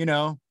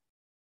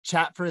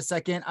 chat for a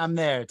second, I'm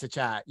there to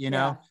chat,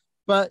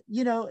 but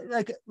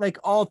like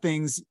all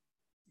things,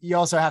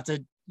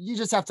 you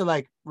just have to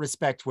like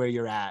respect where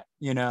you're at,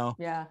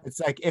 It's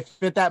like,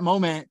 if at that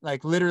moment,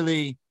 like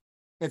literally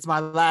it's my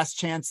last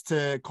chance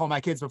to call my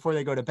kids before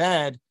they go to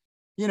bed,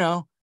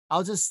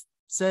 I'll just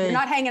say, you're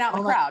not hanging out in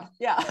the crowd.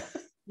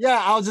 yeah,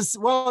 I'll just,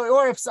 well,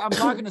 or if I'm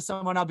talking to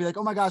someone, I'll be like,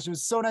 oh my gosh, it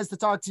was so nice to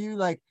talk to you.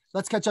 Like,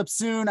 let's catch up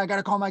soon. I got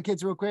to call my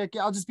kids real quick.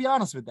 Yeah, I'll just be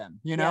honest with them,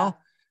 you know?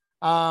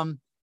 I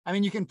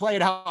mean, you can play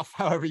it off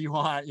however you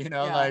want, you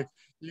know, like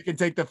you can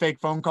take the fake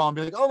phone call and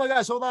be like, oh my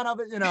gosh, hold on,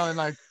 you know, and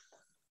like,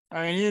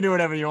 I mean, you do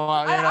whatever you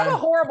want. You know? I'm a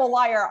horrible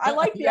liar. I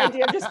like the Yeah.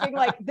 idea of just being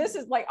like, this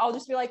is like, I'll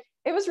just be like,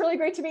 it was really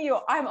great to meet you.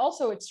 I'm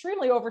also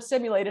extremely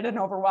overstimulated and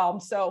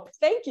overwhelmed. So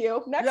thank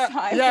you. Next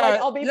time,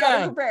 like, I'll be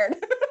better prepared.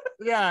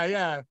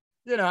 Yeah.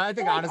 You know, I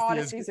think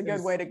honesty is a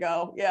good way to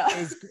go. Yeah.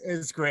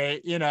 Is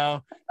great, you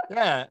know.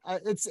 Yeah,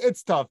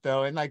 it's tough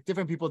though. And like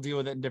different people deal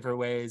with it in different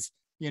ways.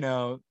 You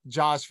know,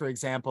 Josh, for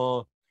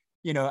example,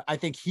 you know, I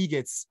think he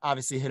gets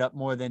obviously hit up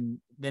more than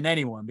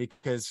anyone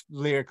because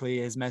lyrically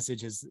his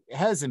message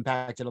has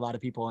impacted a lot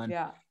of people. And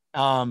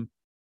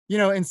you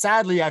know, and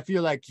sadly, I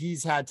feel like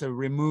he's had to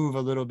remove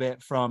a little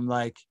bit from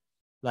like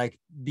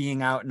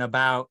being out and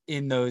about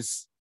in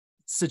those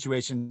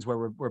situations where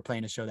we're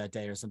playing a show that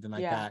day or something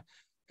like that.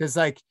 Because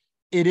like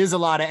it is a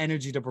lot of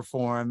energy to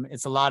perform.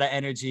 It's a lot of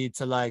energy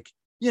to like,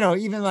 you know,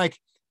 even like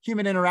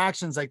human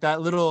interactions, like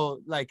that little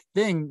like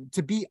thing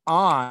to be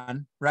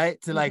on,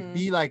 right? To like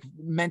be like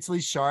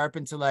mentally sharp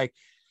and to like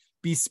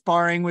be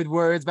sparring with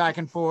words back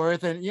and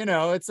forth. And, you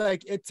know, it's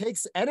like, it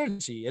takes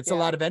energy. It's a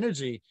lot of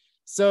energy.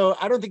 So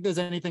I don't think there's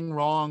anything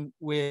wrong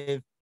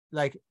with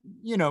like,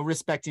 you know,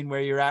 respecting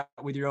where you're at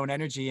with your own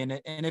energy.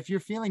 And if you're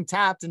feeling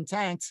tapped and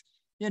tanked,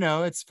 you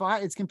know, it's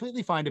fine. It's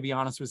completely fine to be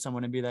honest with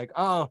someone and be like,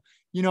 oh,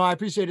 you know, I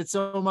appreciate it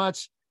so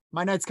much.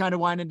 My night's kind of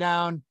winding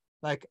down.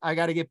 Like I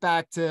got to get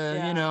back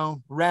to, you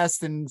know,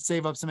 rest and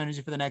save up some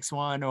energy for the next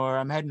one, or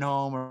I'm heading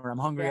home, or I'm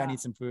hungry. I need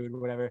some food or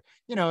whatever.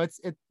 You know,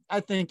 I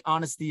think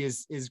honesty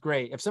is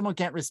great. If someone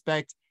can't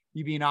respect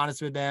you being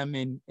honest with them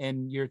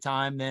in your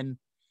time, then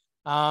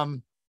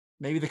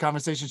maybe the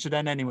conversation should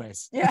end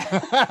anyways. Yeah.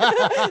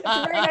 It's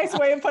a very nice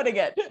way of putting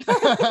it.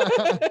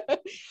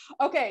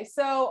 Okay.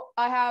 So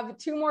I have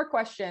two more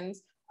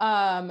questions.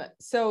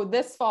 So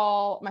this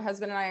fall, my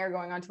husband and I are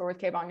going on tour with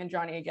K-Bong and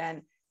Johnny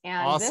again.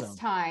 And this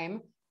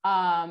time,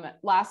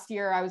 last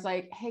year I was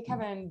like, hey,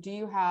 Kevin, do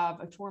you have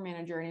a tour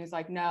manager? And he was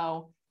like,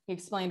 no. He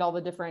explained all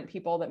the different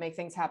people that make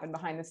things happen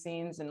behind the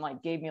scenes and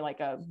like gave me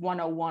like a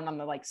 101 on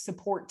the like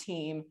support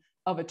team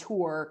of a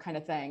tour kind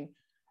of thing.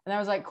 And I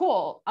was like,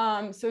 cool.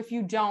 So if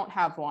you don't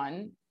have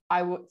one,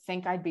 I would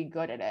think I'd be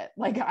good at it.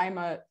 Like I'm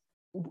a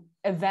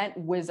event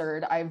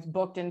wizard. I've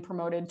booked and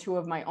promoted 2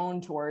 of my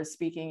own tours,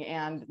 speaking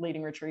and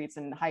leading retreats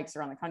and hikes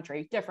around the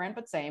country, different,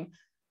 but same.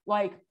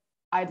 Like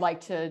I'd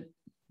like to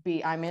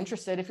I'm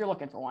interested if you're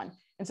looking for one.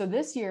 And so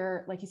this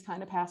year, like he's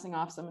kind of passing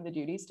off some of the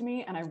duties to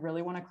me and I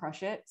really want to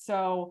crush it.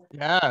 So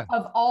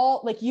of all,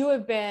 like you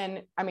have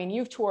been, I mean,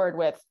 you've toured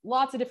with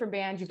lots of different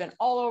bands. You've been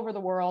all over the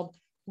world.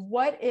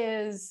 What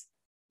is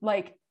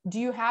like,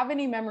 do you have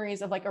any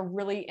memories of like a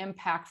really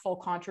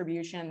impactful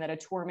contribution that a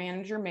tour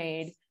manager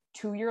made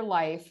to your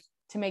life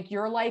to make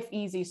your life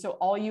easy? So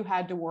all you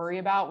had to worry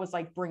about was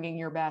like bringing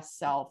your best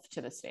self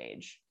to the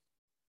stage.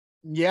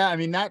 Yeah. I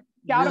mean, that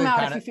shout them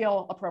out if you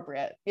feel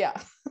appropriate. Yeah.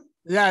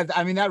 Yeah.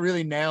 I mean, that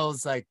really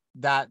nails like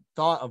that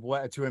thought of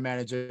what a tour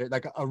manager,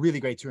 like a really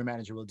great tour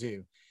manager will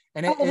do.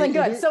 And then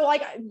good. So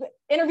like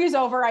interview's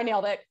over. I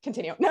nailed it.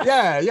 Continue.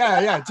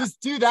 Yeah.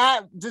 Just do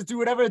that. Just do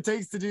whatever it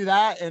takes to do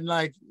that. And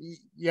like,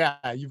 yeah,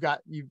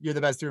 you're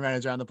the best tour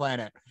manager on the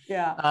planet.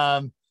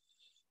 Yeah.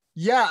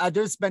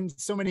 There's been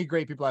so many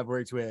great people I've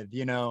worked with,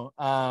 you know,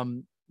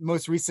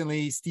 most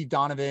recently, Steve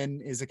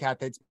Donovan is a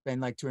cat that's been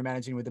like tour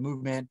managing with the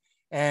movement.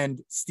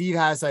 And Steve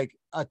has like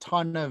a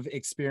ton of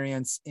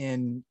experience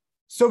in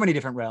so many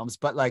different realms,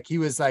 but like he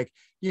was like,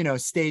 you know,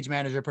 stage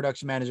manager,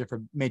 production manager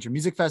for major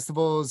music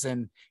festivals.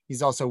 And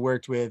he's also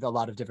worked with a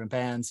lot of different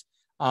bands.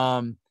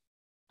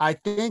 I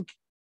think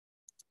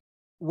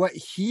what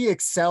he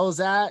excels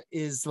at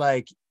is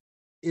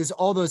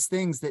all those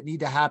things that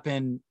need to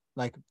happen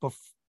like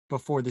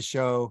before the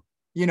show.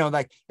 You know,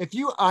 like if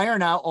you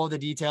iron out all the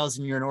details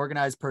and you're an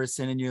organized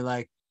person and you're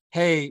like,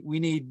 hey, we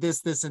need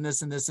this, and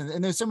this, and this.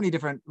 And there's so many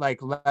different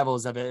like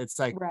levels of it. It's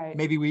like,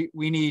 maybe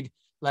we need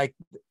like,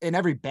 and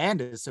every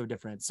band is so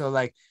different. So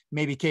like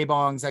maybe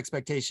K-Bong's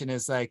expectation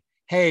is like,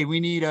 hey,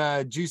 we need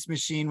a juice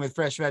machine with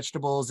fresh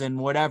vegetables and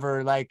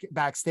whatever, like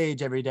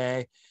backstage every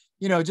day,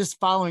 you know, just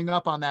following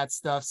up on that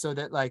stuff so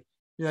that like,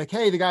 you're like,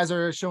 hey, the guys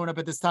are showing up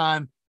at this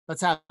time.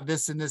 Let's have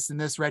this and this and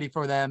this ready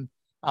for them.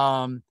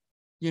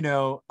 You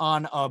know,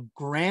 on a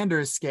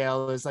grander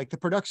scale is like the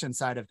production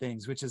side of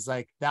things, which is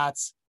like,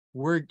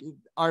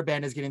 our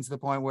band is getting to the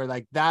point where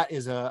like that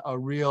is a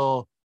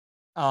real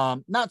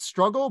not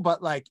struggle,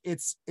 but like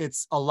it's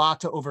a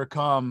lot to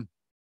overcome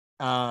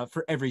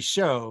for every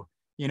show,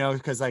 you know,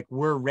 because like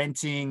we're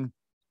renting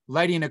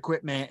lighting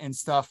equipment and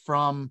stuff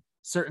from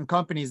certain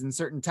companies in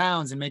certain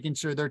towns and making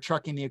sure they're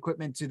trucking the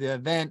equipment to the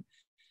event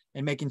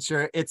and making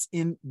sure it's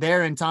in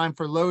there in time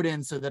for load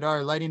in so that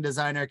our lighting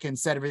designer can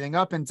set everything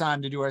up in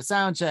time to do our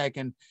sound check.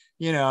 And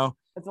you know,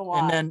 it's a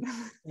lot. And then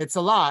it's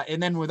a lot.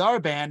 And then with our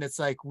band, it's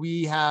like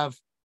we have,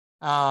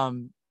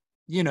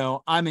 you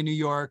know, I'm in New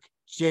York,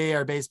 Jay,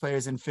 our bass player,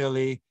 is in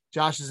Philly.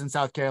 Josh is in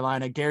South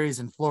Carolina, Gary's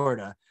in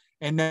Florida.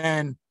 And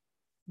then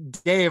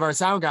Dave, our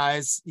sound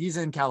guys, he's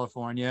in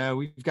California.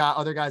 We've got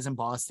other guys in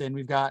Boston.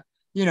 We've got,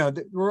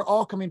 we're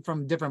all coming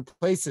from different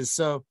places.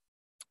 So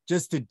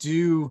just to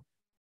do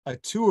a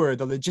tour,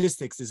 the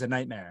logistics is a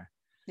nightmare.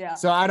 Yeah.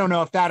 So I don't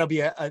know if that'll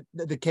be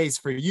the case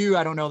for you.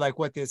 I don't know like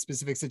what the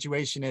specific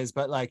situation is,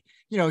 but like,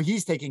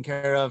 he's taking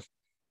care of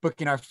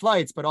booking our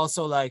flights, but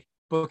also like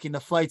booking the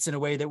flights in a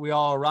way that we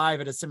all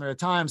arrive at a similar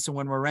time. So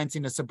when we're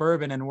renting a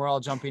Suburban and we're all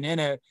jumping in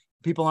it,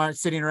 people aren't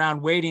sitting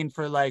around waiting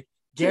for like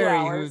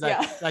Gary, who's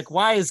like,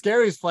 why is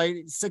Gary's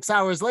flight 6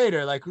 hours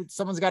later? Like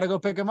someone's got to go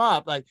pick him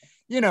up. Like,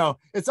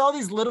 it's all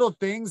these little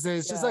things that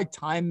it's just like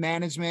time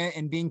management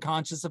and being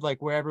conscious of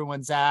like where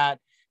everyone's at.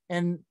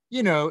 And,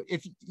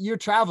 if you're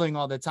traveling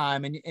all the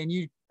time and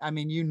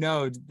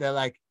that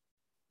like,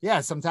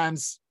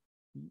 sometimes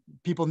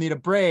people need a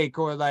break,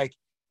 or like,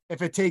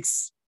 if it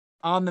takes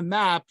on the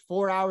map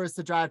 4 hours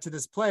to drive to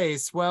this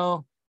place,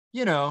 well,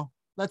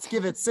 let's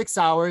give it 6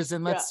 hours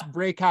and let's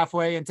break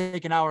halfway and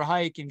take an hour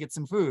hike and get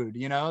some food,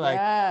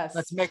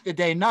 let's make the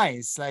day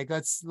nice. Like,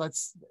 let's,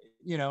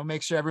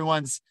 make sure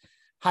everyone's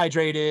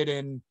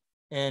hydrated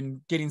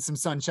and getting some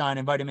sunshine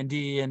and vitamin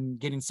D and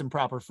getting some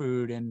proper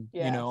food and,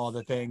 all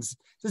the things.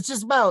 So it's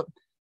just about,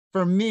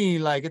 for me,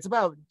 like, it's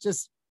about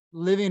just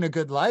living a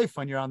good life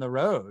when you're on the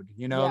road,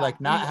 like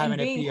not having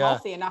being to be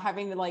healthy and not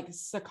having to like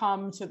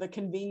succumb to the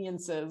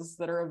conveniences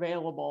that are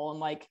available. And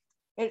like,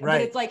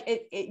 but it's like,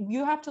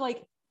 you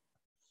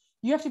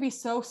have to be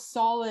so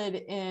solid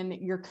in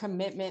your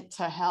commitment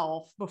to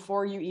health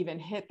before you even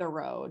hit the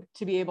road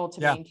to be able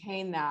to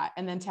maintain that.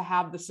 And then to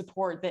have the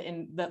support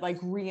that like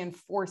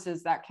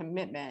reinforces that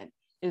commitment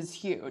is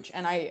huge.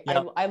 And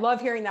I love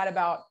hearing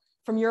that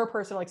from your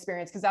personal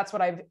experience, because that's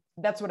what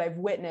I've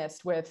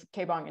witnessed with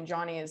K-Bong and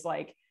Johnny is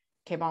like,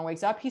 K-Bong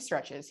wakes up, he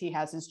stretches, he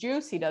has his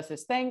juice, he does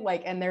his thing.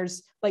 Like, and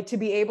there's like, to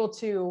be able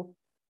to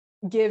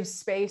give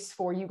space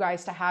for you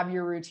guys to have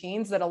your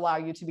routines that allow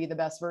you to be the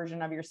best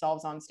version of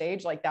yourselves on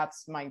stage. Like,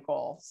 that's my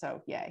goal.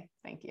 So yay.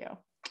 Thank you.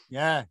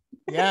 Yeah.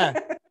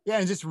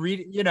 And just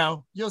read,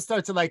 you'll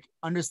start to like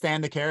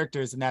understand the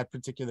characters in that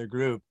particular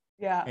group.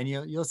 Yeah. And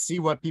you'll see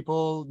what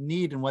people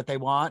need and what they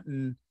want.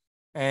 And,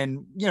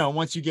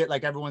 once you get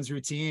like everyone's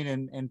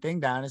routine and thing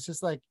down, it's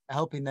just like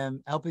helping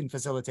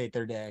facilitate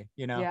their day,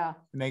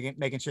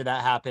 making sure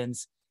that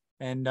happens.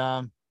 And,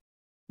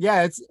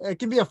 it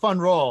can be a fun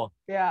role.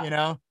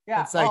 Yeah.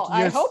 It's like,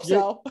 I hope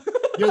so.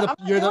 You're I'm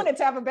doing it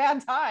to have a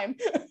bad time.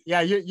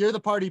 You're the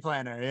party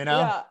planner,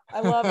 Yeah, I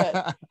love it.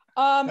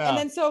 And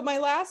then, so my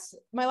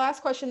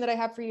last question that I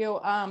have for you,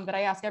 that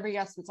I ask every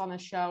guest that's on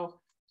this show,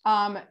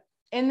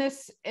 in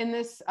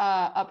this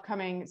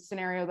upcoming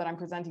scenario that I'm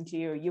presenting to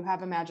you, you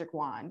have a magic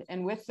wand,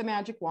 and with the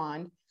magic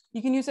wand,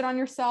 you can use it on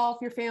yourself,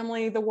 your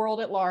family, the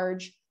world at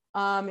large.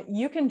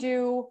 You can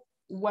do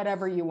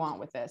whatever you want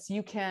with this.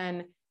 You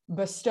can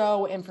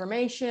bestow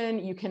information,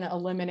 you can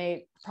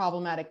eliminate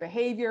problematic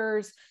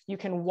behaviors, you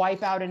can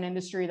wipe out an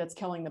industry that's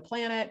killing the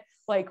planet.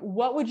 Like,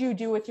 what would you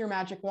do with your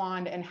magic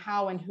wand, and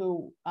how and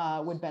who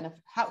would benefit?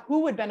 Who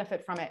would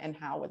benefit from it, and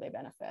how would they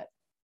benefit?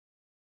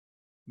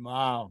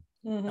 Wow.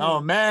 Mm-hmm. Oh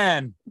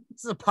man,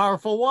 this is a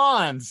powerful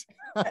wand.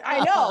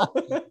 I know.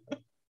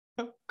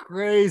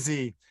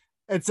 Crazy.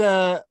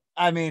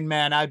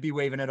 I'd be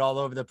waving it all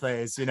over the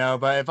place,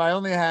 but if I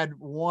only had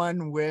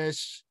one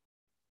wish,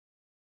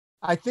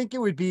 I think it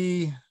would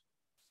be,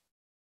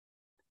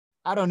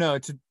 I don't know,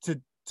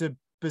 to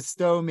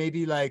bestow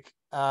maybe like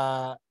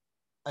a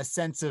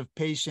sense of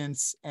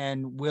patience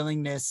and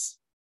willingness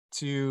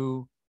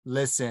to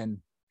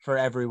listen for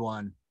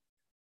everyone.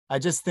 I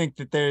just think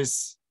that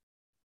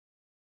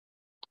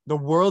the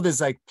world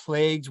is like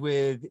plagued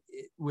with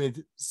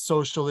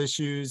social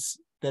issues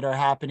that are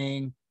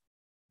happening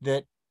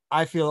that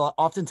I feel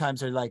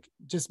oftentimes are like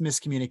just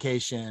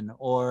miscommunication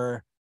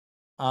or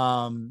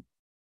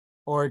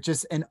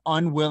just an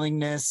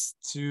unwillingness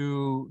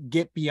to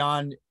get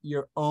beyond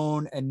your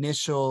own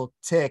initial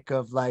tick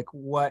of like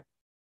what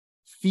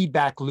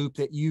feedback loop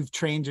that you've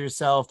trained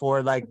yourself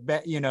or like,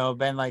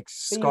 been like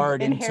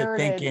scarred into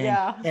thinking,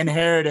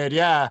 inherited.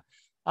 Yeah.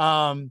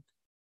 And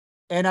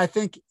I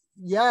think,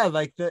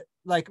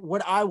 like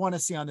what I want to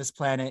see on this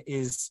planet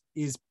is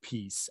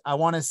peace. I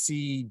want to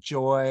see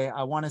joy.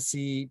 I want to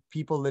see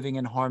people living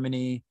in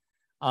harmony.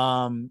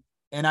 And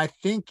I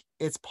think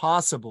it's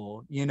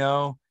possible,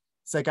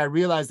 It's like, I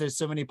realize there's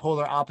so many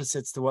polar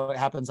opposites to what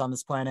happens on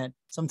this planet.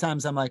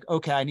 Sometimes I'm like,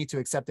 okay, I need to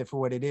accept it for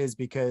what it is,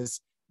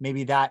 because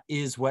maybe that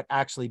is what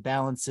actually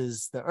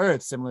balances the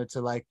earth, similar to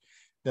like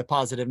the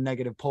positive,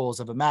 negative poles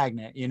of a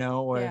magnet,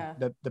 or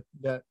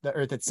the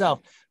earth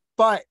itself.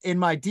 But in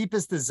my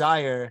deepest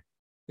desire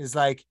is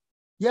like,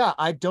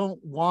 I don't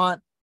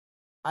want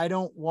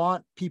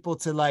people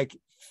to like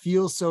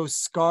feel so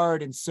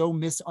scarred and so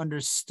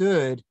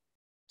misunderstood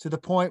to the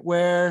point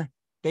where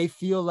they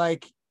feel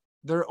like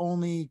their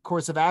only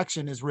course of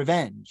action is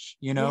revenge,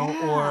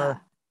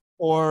 or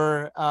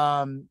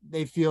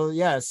they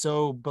feel,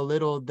 so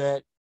belittled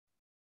that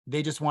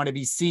they just want to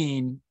be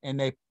seen and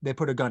they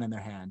put a gun in their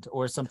hand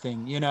or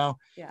something,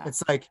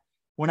 It's like,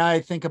 when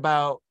I think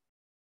about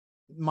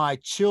my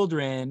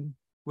children,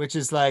 which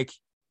is like,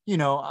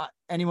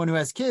 anyone who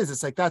has kids,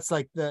 it's like, that's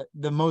like the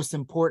most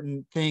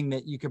important thing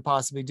that you could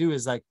possibly do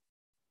is like,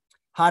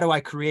 how do I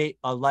create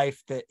a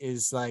life that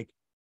is like,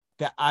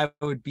 that I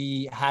would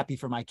be happy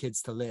for my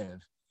kids to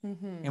live?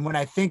 And when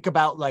I think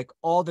about like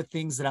all the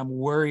things that I'm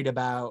worried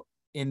about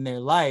in their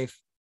life,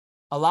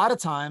 a lot of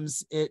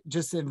times it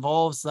just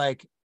involves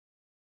like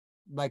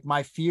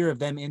my fear of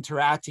them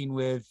interacting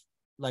with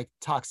like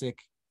toxic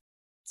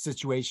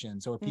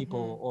situations or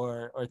people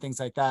or things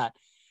like that.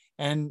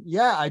 And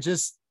yeah,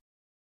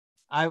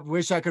 I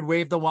wish I could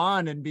wave the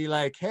wand and be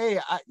like, hey,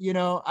 I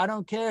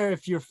don't care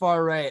if you're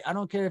far right. I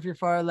don't care if you're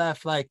far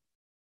left. Like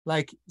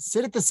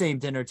sit at the same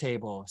dinner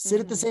table, sit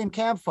at the same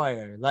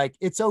campfire. Like,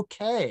 it's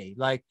okay.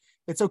 Like,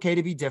 it's okay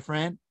to be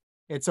different.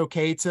 It's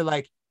okay to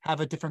like have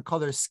a different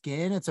color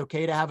skin. It's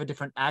okay to have a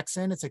different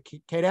accent. It's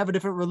okay to have a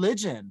different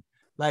religion.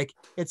 Like,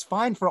 it's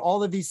fine for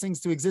all of these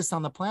things to exist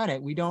on the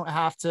planet. We don't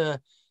have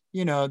to,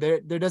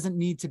 there doesn't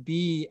need to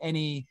be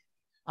any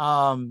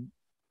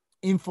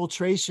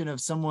infiltration of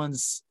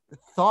someone's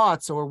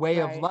thoughts or way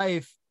of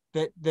life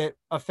that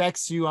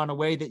affects you on a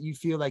way that you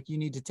feel like you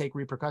need to take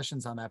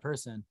repercussions on that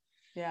person.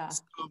 Yeah.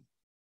 So,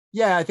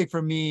 yeah, I think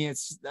for me,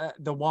 it's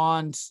the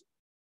wand.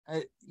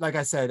 Like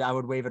I said, I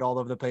would wave it all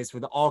over the place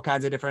with all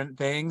kinds of different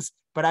things,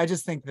 but I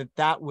just think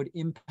that would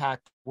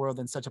impact the world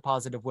in such a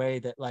positive way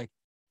that like,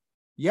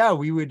 yeah,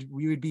 we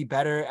would be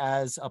better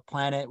as a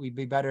planet. We'd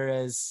be better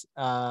as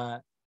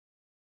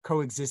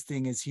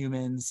coexisting as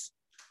humans.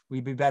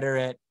 We'd be better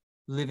at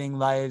living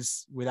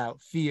lives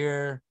without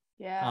fear.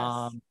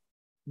 Yes.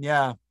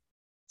 Yeah.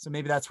 So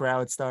maybe that's where I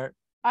would start.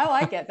 I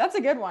like it. That's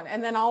a good one.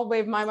 And then I'll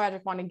wave my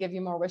magic wand and give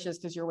you more wishes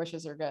because your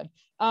wishes are good.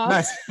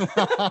 Nice.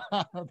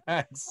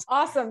 Thanks.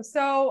 Awesome.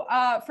 So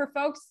for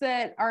folks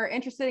that are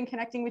interested in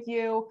connecting with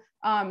you,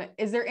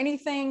 is there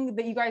anything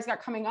that you guys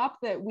got coming up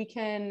that we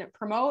can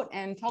promote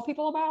and tell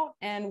people about?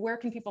 And where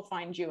can people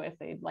find you if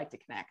they'd like to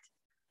connect?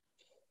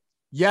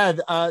 Yeah,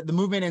 the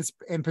movement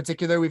in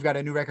particular, we've got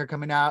a new record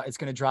coming out. It's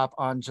going to drop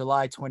on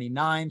July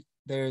 29th.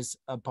 There's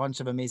a bunch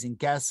of amazing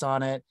guests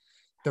on it.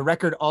 The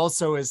record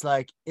also is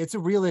like, it's a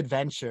real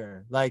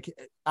adventure. Like,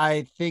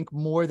 I think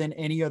more than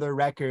any other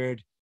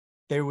record,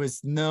 there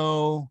was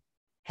no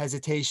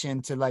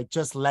hesitation to like,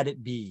 just let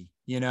it be,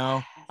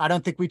 I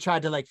don't think we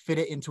tried to like fit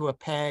it into a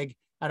peg.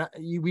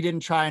 We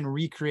didn't try and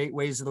recreate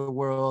ways of the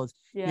world.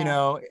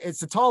 Yeah.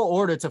 It's a tall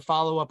order to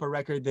follow up a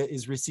record that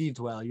is received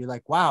well. You're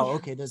like, wow,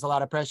 okay, there's a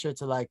lot of pressure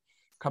to like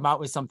come out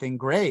with something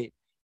great.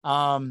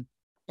 And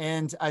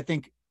I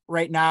think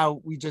right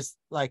now we just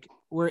like,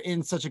 we're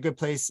in such a good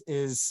place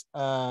as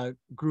a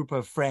group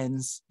of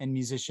friends and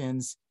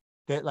musicians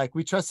that like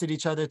we trusted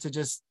each other to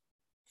just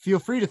feel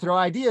free to throw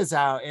ideas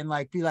out and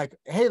like be like,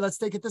 hey, let's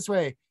take it this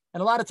way. And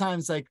a lot of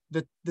times like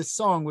the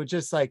song would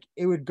just like,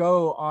 it would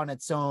go on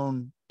its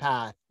own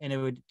path and it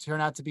would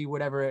turn out to be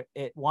whatever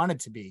it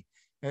wanted to be.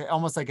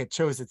 Almost like it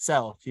chose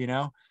itself,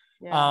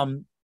 Yeah.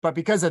 But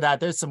because of that,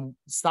 there's some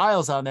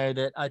styles on there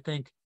that I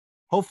think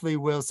hopefully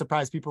will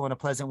surprise people in a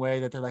pleasant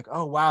way, that they're like,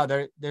 oh, wow,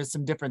 there's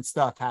some different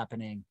stuff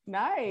happening.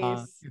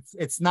 Nice.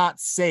 It's not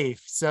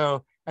safe.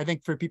 So I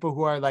think for people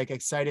who are like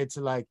excited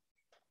to like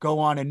go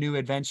on a new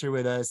adventure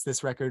with us,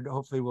 this record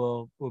hopefully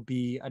will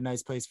be a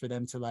nice place for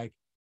them to like,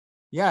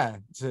 yeah,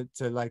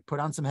 to like put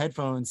on some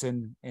headphones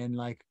and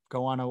like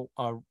go on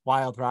a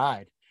wild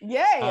ride.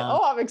 Yay.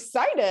 I'm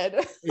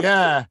excited.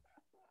 Yeah.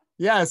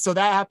 So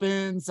that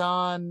happens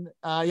on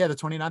the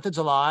 29th of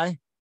July.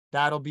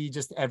 That'll be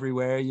just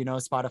everywhere,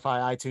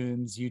 Spotify,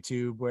 iTunes,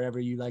 YouTube, wherever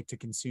you like to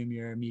consume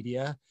your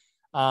media.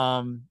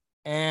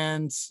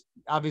 And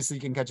obviously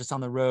you can catch us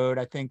on the road.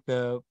 I think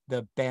the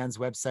band's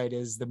website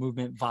is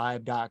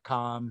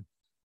themovementvibe.com.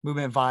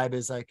 Movement Vibe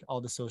is like all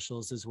the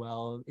socials as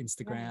well,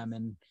 Instagram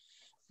and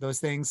those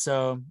things.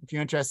 So if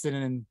you're interested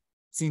in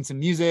seeing some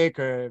music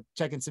or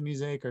checking some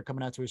music or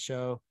coming out to a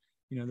show,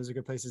 those are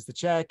good places to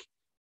check.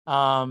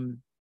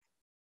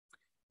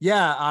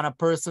 Yeah, on a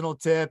personal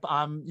tip,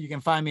 you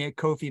can find me at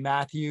Kofi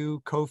Matthew.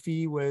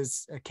 Kofi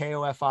was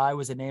Kofi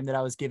was a name that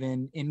I was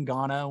given in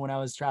Ghana when I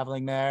was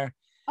traveling there.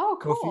 Oh,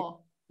 cool. Kofi,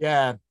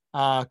 yeah.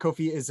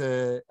 Kofi is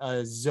a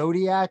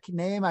zodiac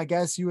name, I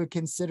guess you would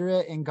consider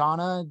it in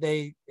Ghana.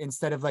 They,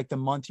 instead of like the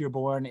month you're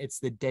born, it's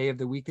the day of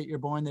the week that you're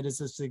born that is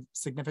the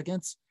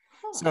significance.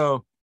 Huh.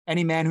 So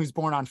any man who's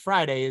born on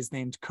Friday is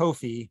named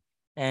Kofi.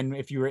 And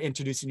if you were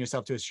introducing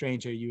yourself to a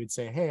stranger, you would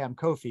say, hey, I'm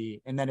Kofi.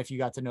 And then if you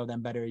got to know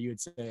them better, you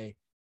would say,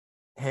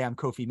 hey, I'm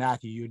Kofi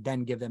Matthew. You would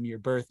then give them your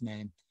birth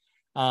name.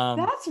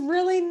 That's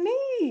really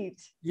neat.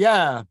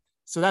 Yeah.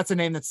 So that's a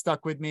name that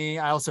stuck with me.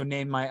 I also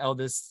named my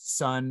eldest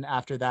son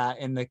after that.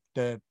 And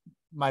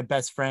my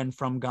best friend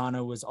from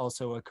Ghana was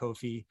also a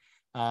Kofi.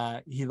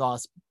 He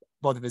lost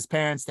both of his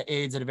parents to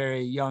AIDS at a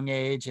very young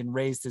age and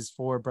raised his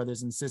 4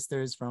 brothers and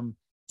sisters from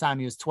the time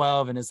he was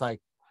 12, and is like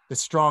the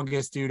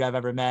strongest dude I've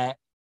ever met,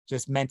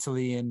 just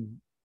mentally and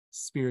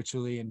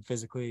spiritually and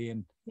physically.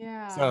 And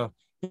so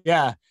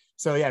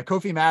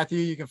Kofi Matthew,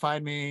 you can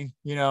find me,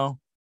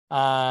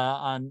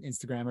 on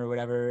Instagram or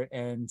whatever.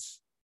 And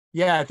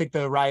yeah, I think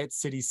the Riot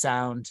City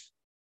Sound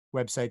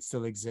website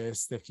still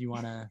exists if you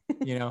want to,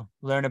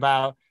 learn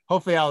about.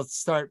 Hopefully, I'll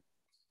start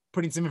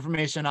putting some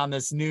information on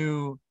this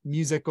new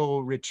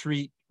musical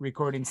retreat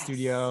recording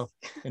studio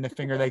in the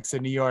Finger Lakes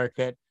of New York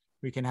that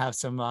we can have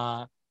some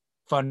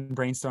fun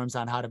brainstorms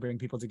on how to bring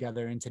people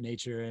together into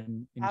nature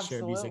and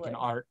share music and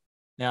art.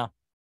 Yeah.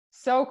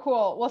 So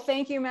cool. Well,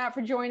 thank you, Matt,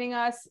 for joining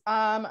us.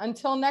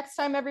 Until next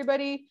time,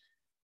 everybody,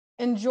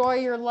 enjoy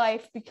your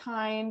life, be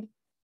kind,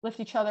 lift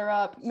each other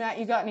up. Matt,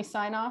 you got any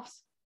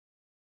sign-offs?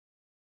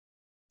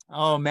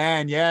 Oh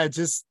man, yeah,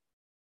 just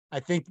I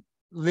think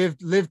live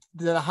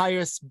the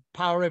highest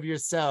power of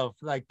yourself,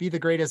 like be the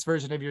greatest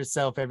version of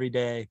yourself every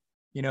day.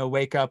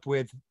 Wake up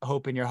with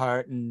hope in your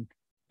heart and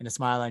a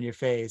smile on your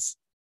face.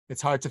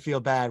 It's hard to feel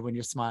bad when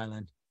you're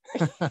smiling.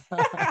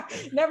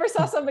 Never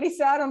saw somebody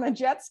sad on a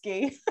jet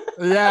ski.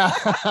 Yeah.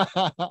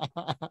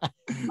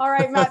 All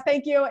right, Matt,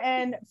 thank you.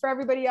 And for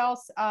everybody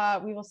else,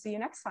 we will see you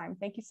next time.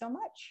 Thank you so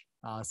much.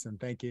 Awesome.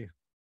 Thank you.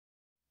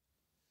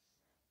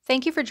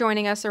 Thank you for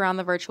joining us around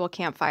the virtual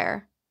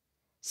campfire.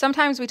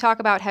 Sometimes we talk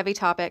about heavy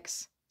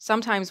topics,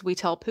 sometimes we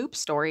tell poop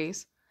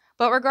stories,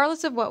 but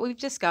regardless of what we've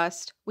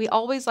discussed, we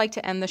always like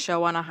to end the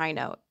show on a high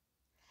note.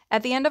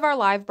 At the end of our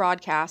live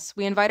broadcasts,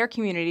 we invite our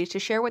community to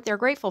share what they're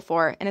grateful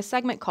for in a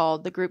segment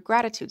called the Group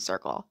Gratitude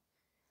Circle.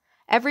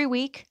 Every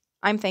week,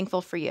 I'm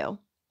thankful for you.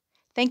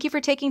 Thank you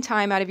for taking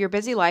time out of your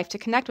busy life to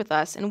connect with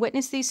us and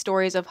witness these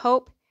stories of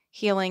hope,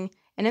 healing,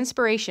 and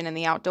inspiration in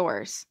the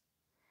outdoors.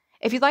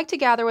 If you'd like to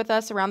gather with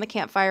us around the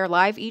campfire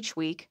live each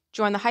week,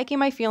 join the Hiking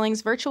My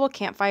Feelings virtual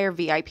campfire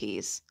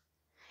VIPs.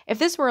 If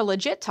this were a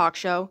legit talk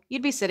show,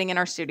 you'd be sitting in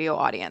our studio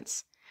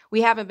audience.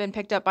 We haven't been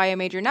picked up by a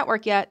major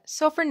network yet,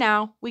 so for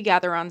now, we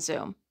gather on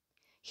Zoom.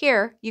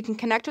 Here, you can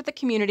connect with the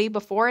community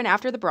before and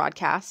after the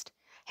broadcast,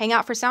 hang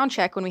out for sound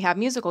check when we have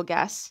musical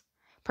guests,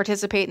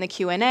 participate in the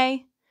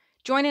Q&A,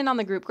 join in on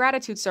the group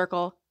gratitude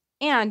circle,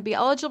 and be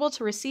eligible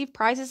to receive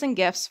prizes and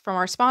gifts from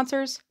our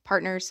sponsors,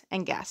 partners,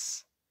 and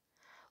guests.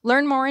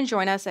 Learn more and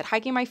join us at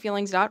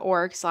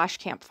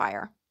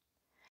hikingmyfeelings.org/campfire.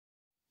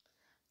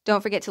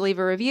 Don't forget to leave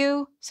a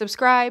review,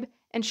 subscribe,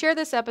 and share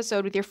this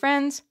episode with your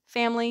friends,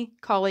 family,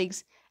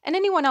 colleagues, and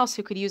anyone else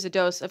who could use a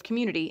dose of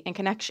community and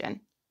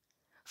connection.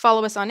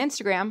 Follow us on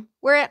Instagram,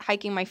 we're at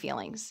Hiking My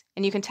Feelings,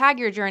 and you can tag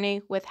your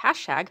journey with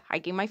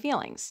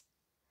 #HikingMyFeelings.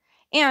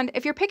 And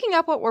if you're picking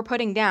up what we're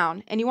putting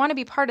down and you want to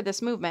be part of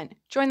this movement,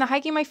 join the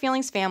Hiking My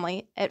Feelings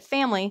family at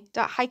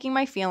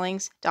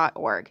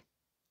family.hikingmyfeelings.org.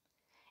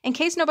 In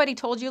case nobody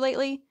told you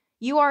lately,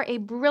 you are a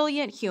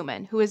brilliant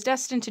human who is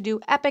destined to do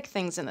epic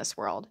things in this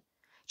world.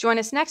 Join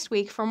us next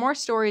week for more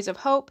stories of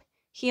hope,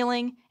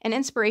 healing, and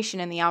inspiration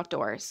in the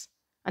outdoors.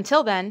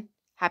 Until then,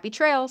 happy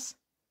trails!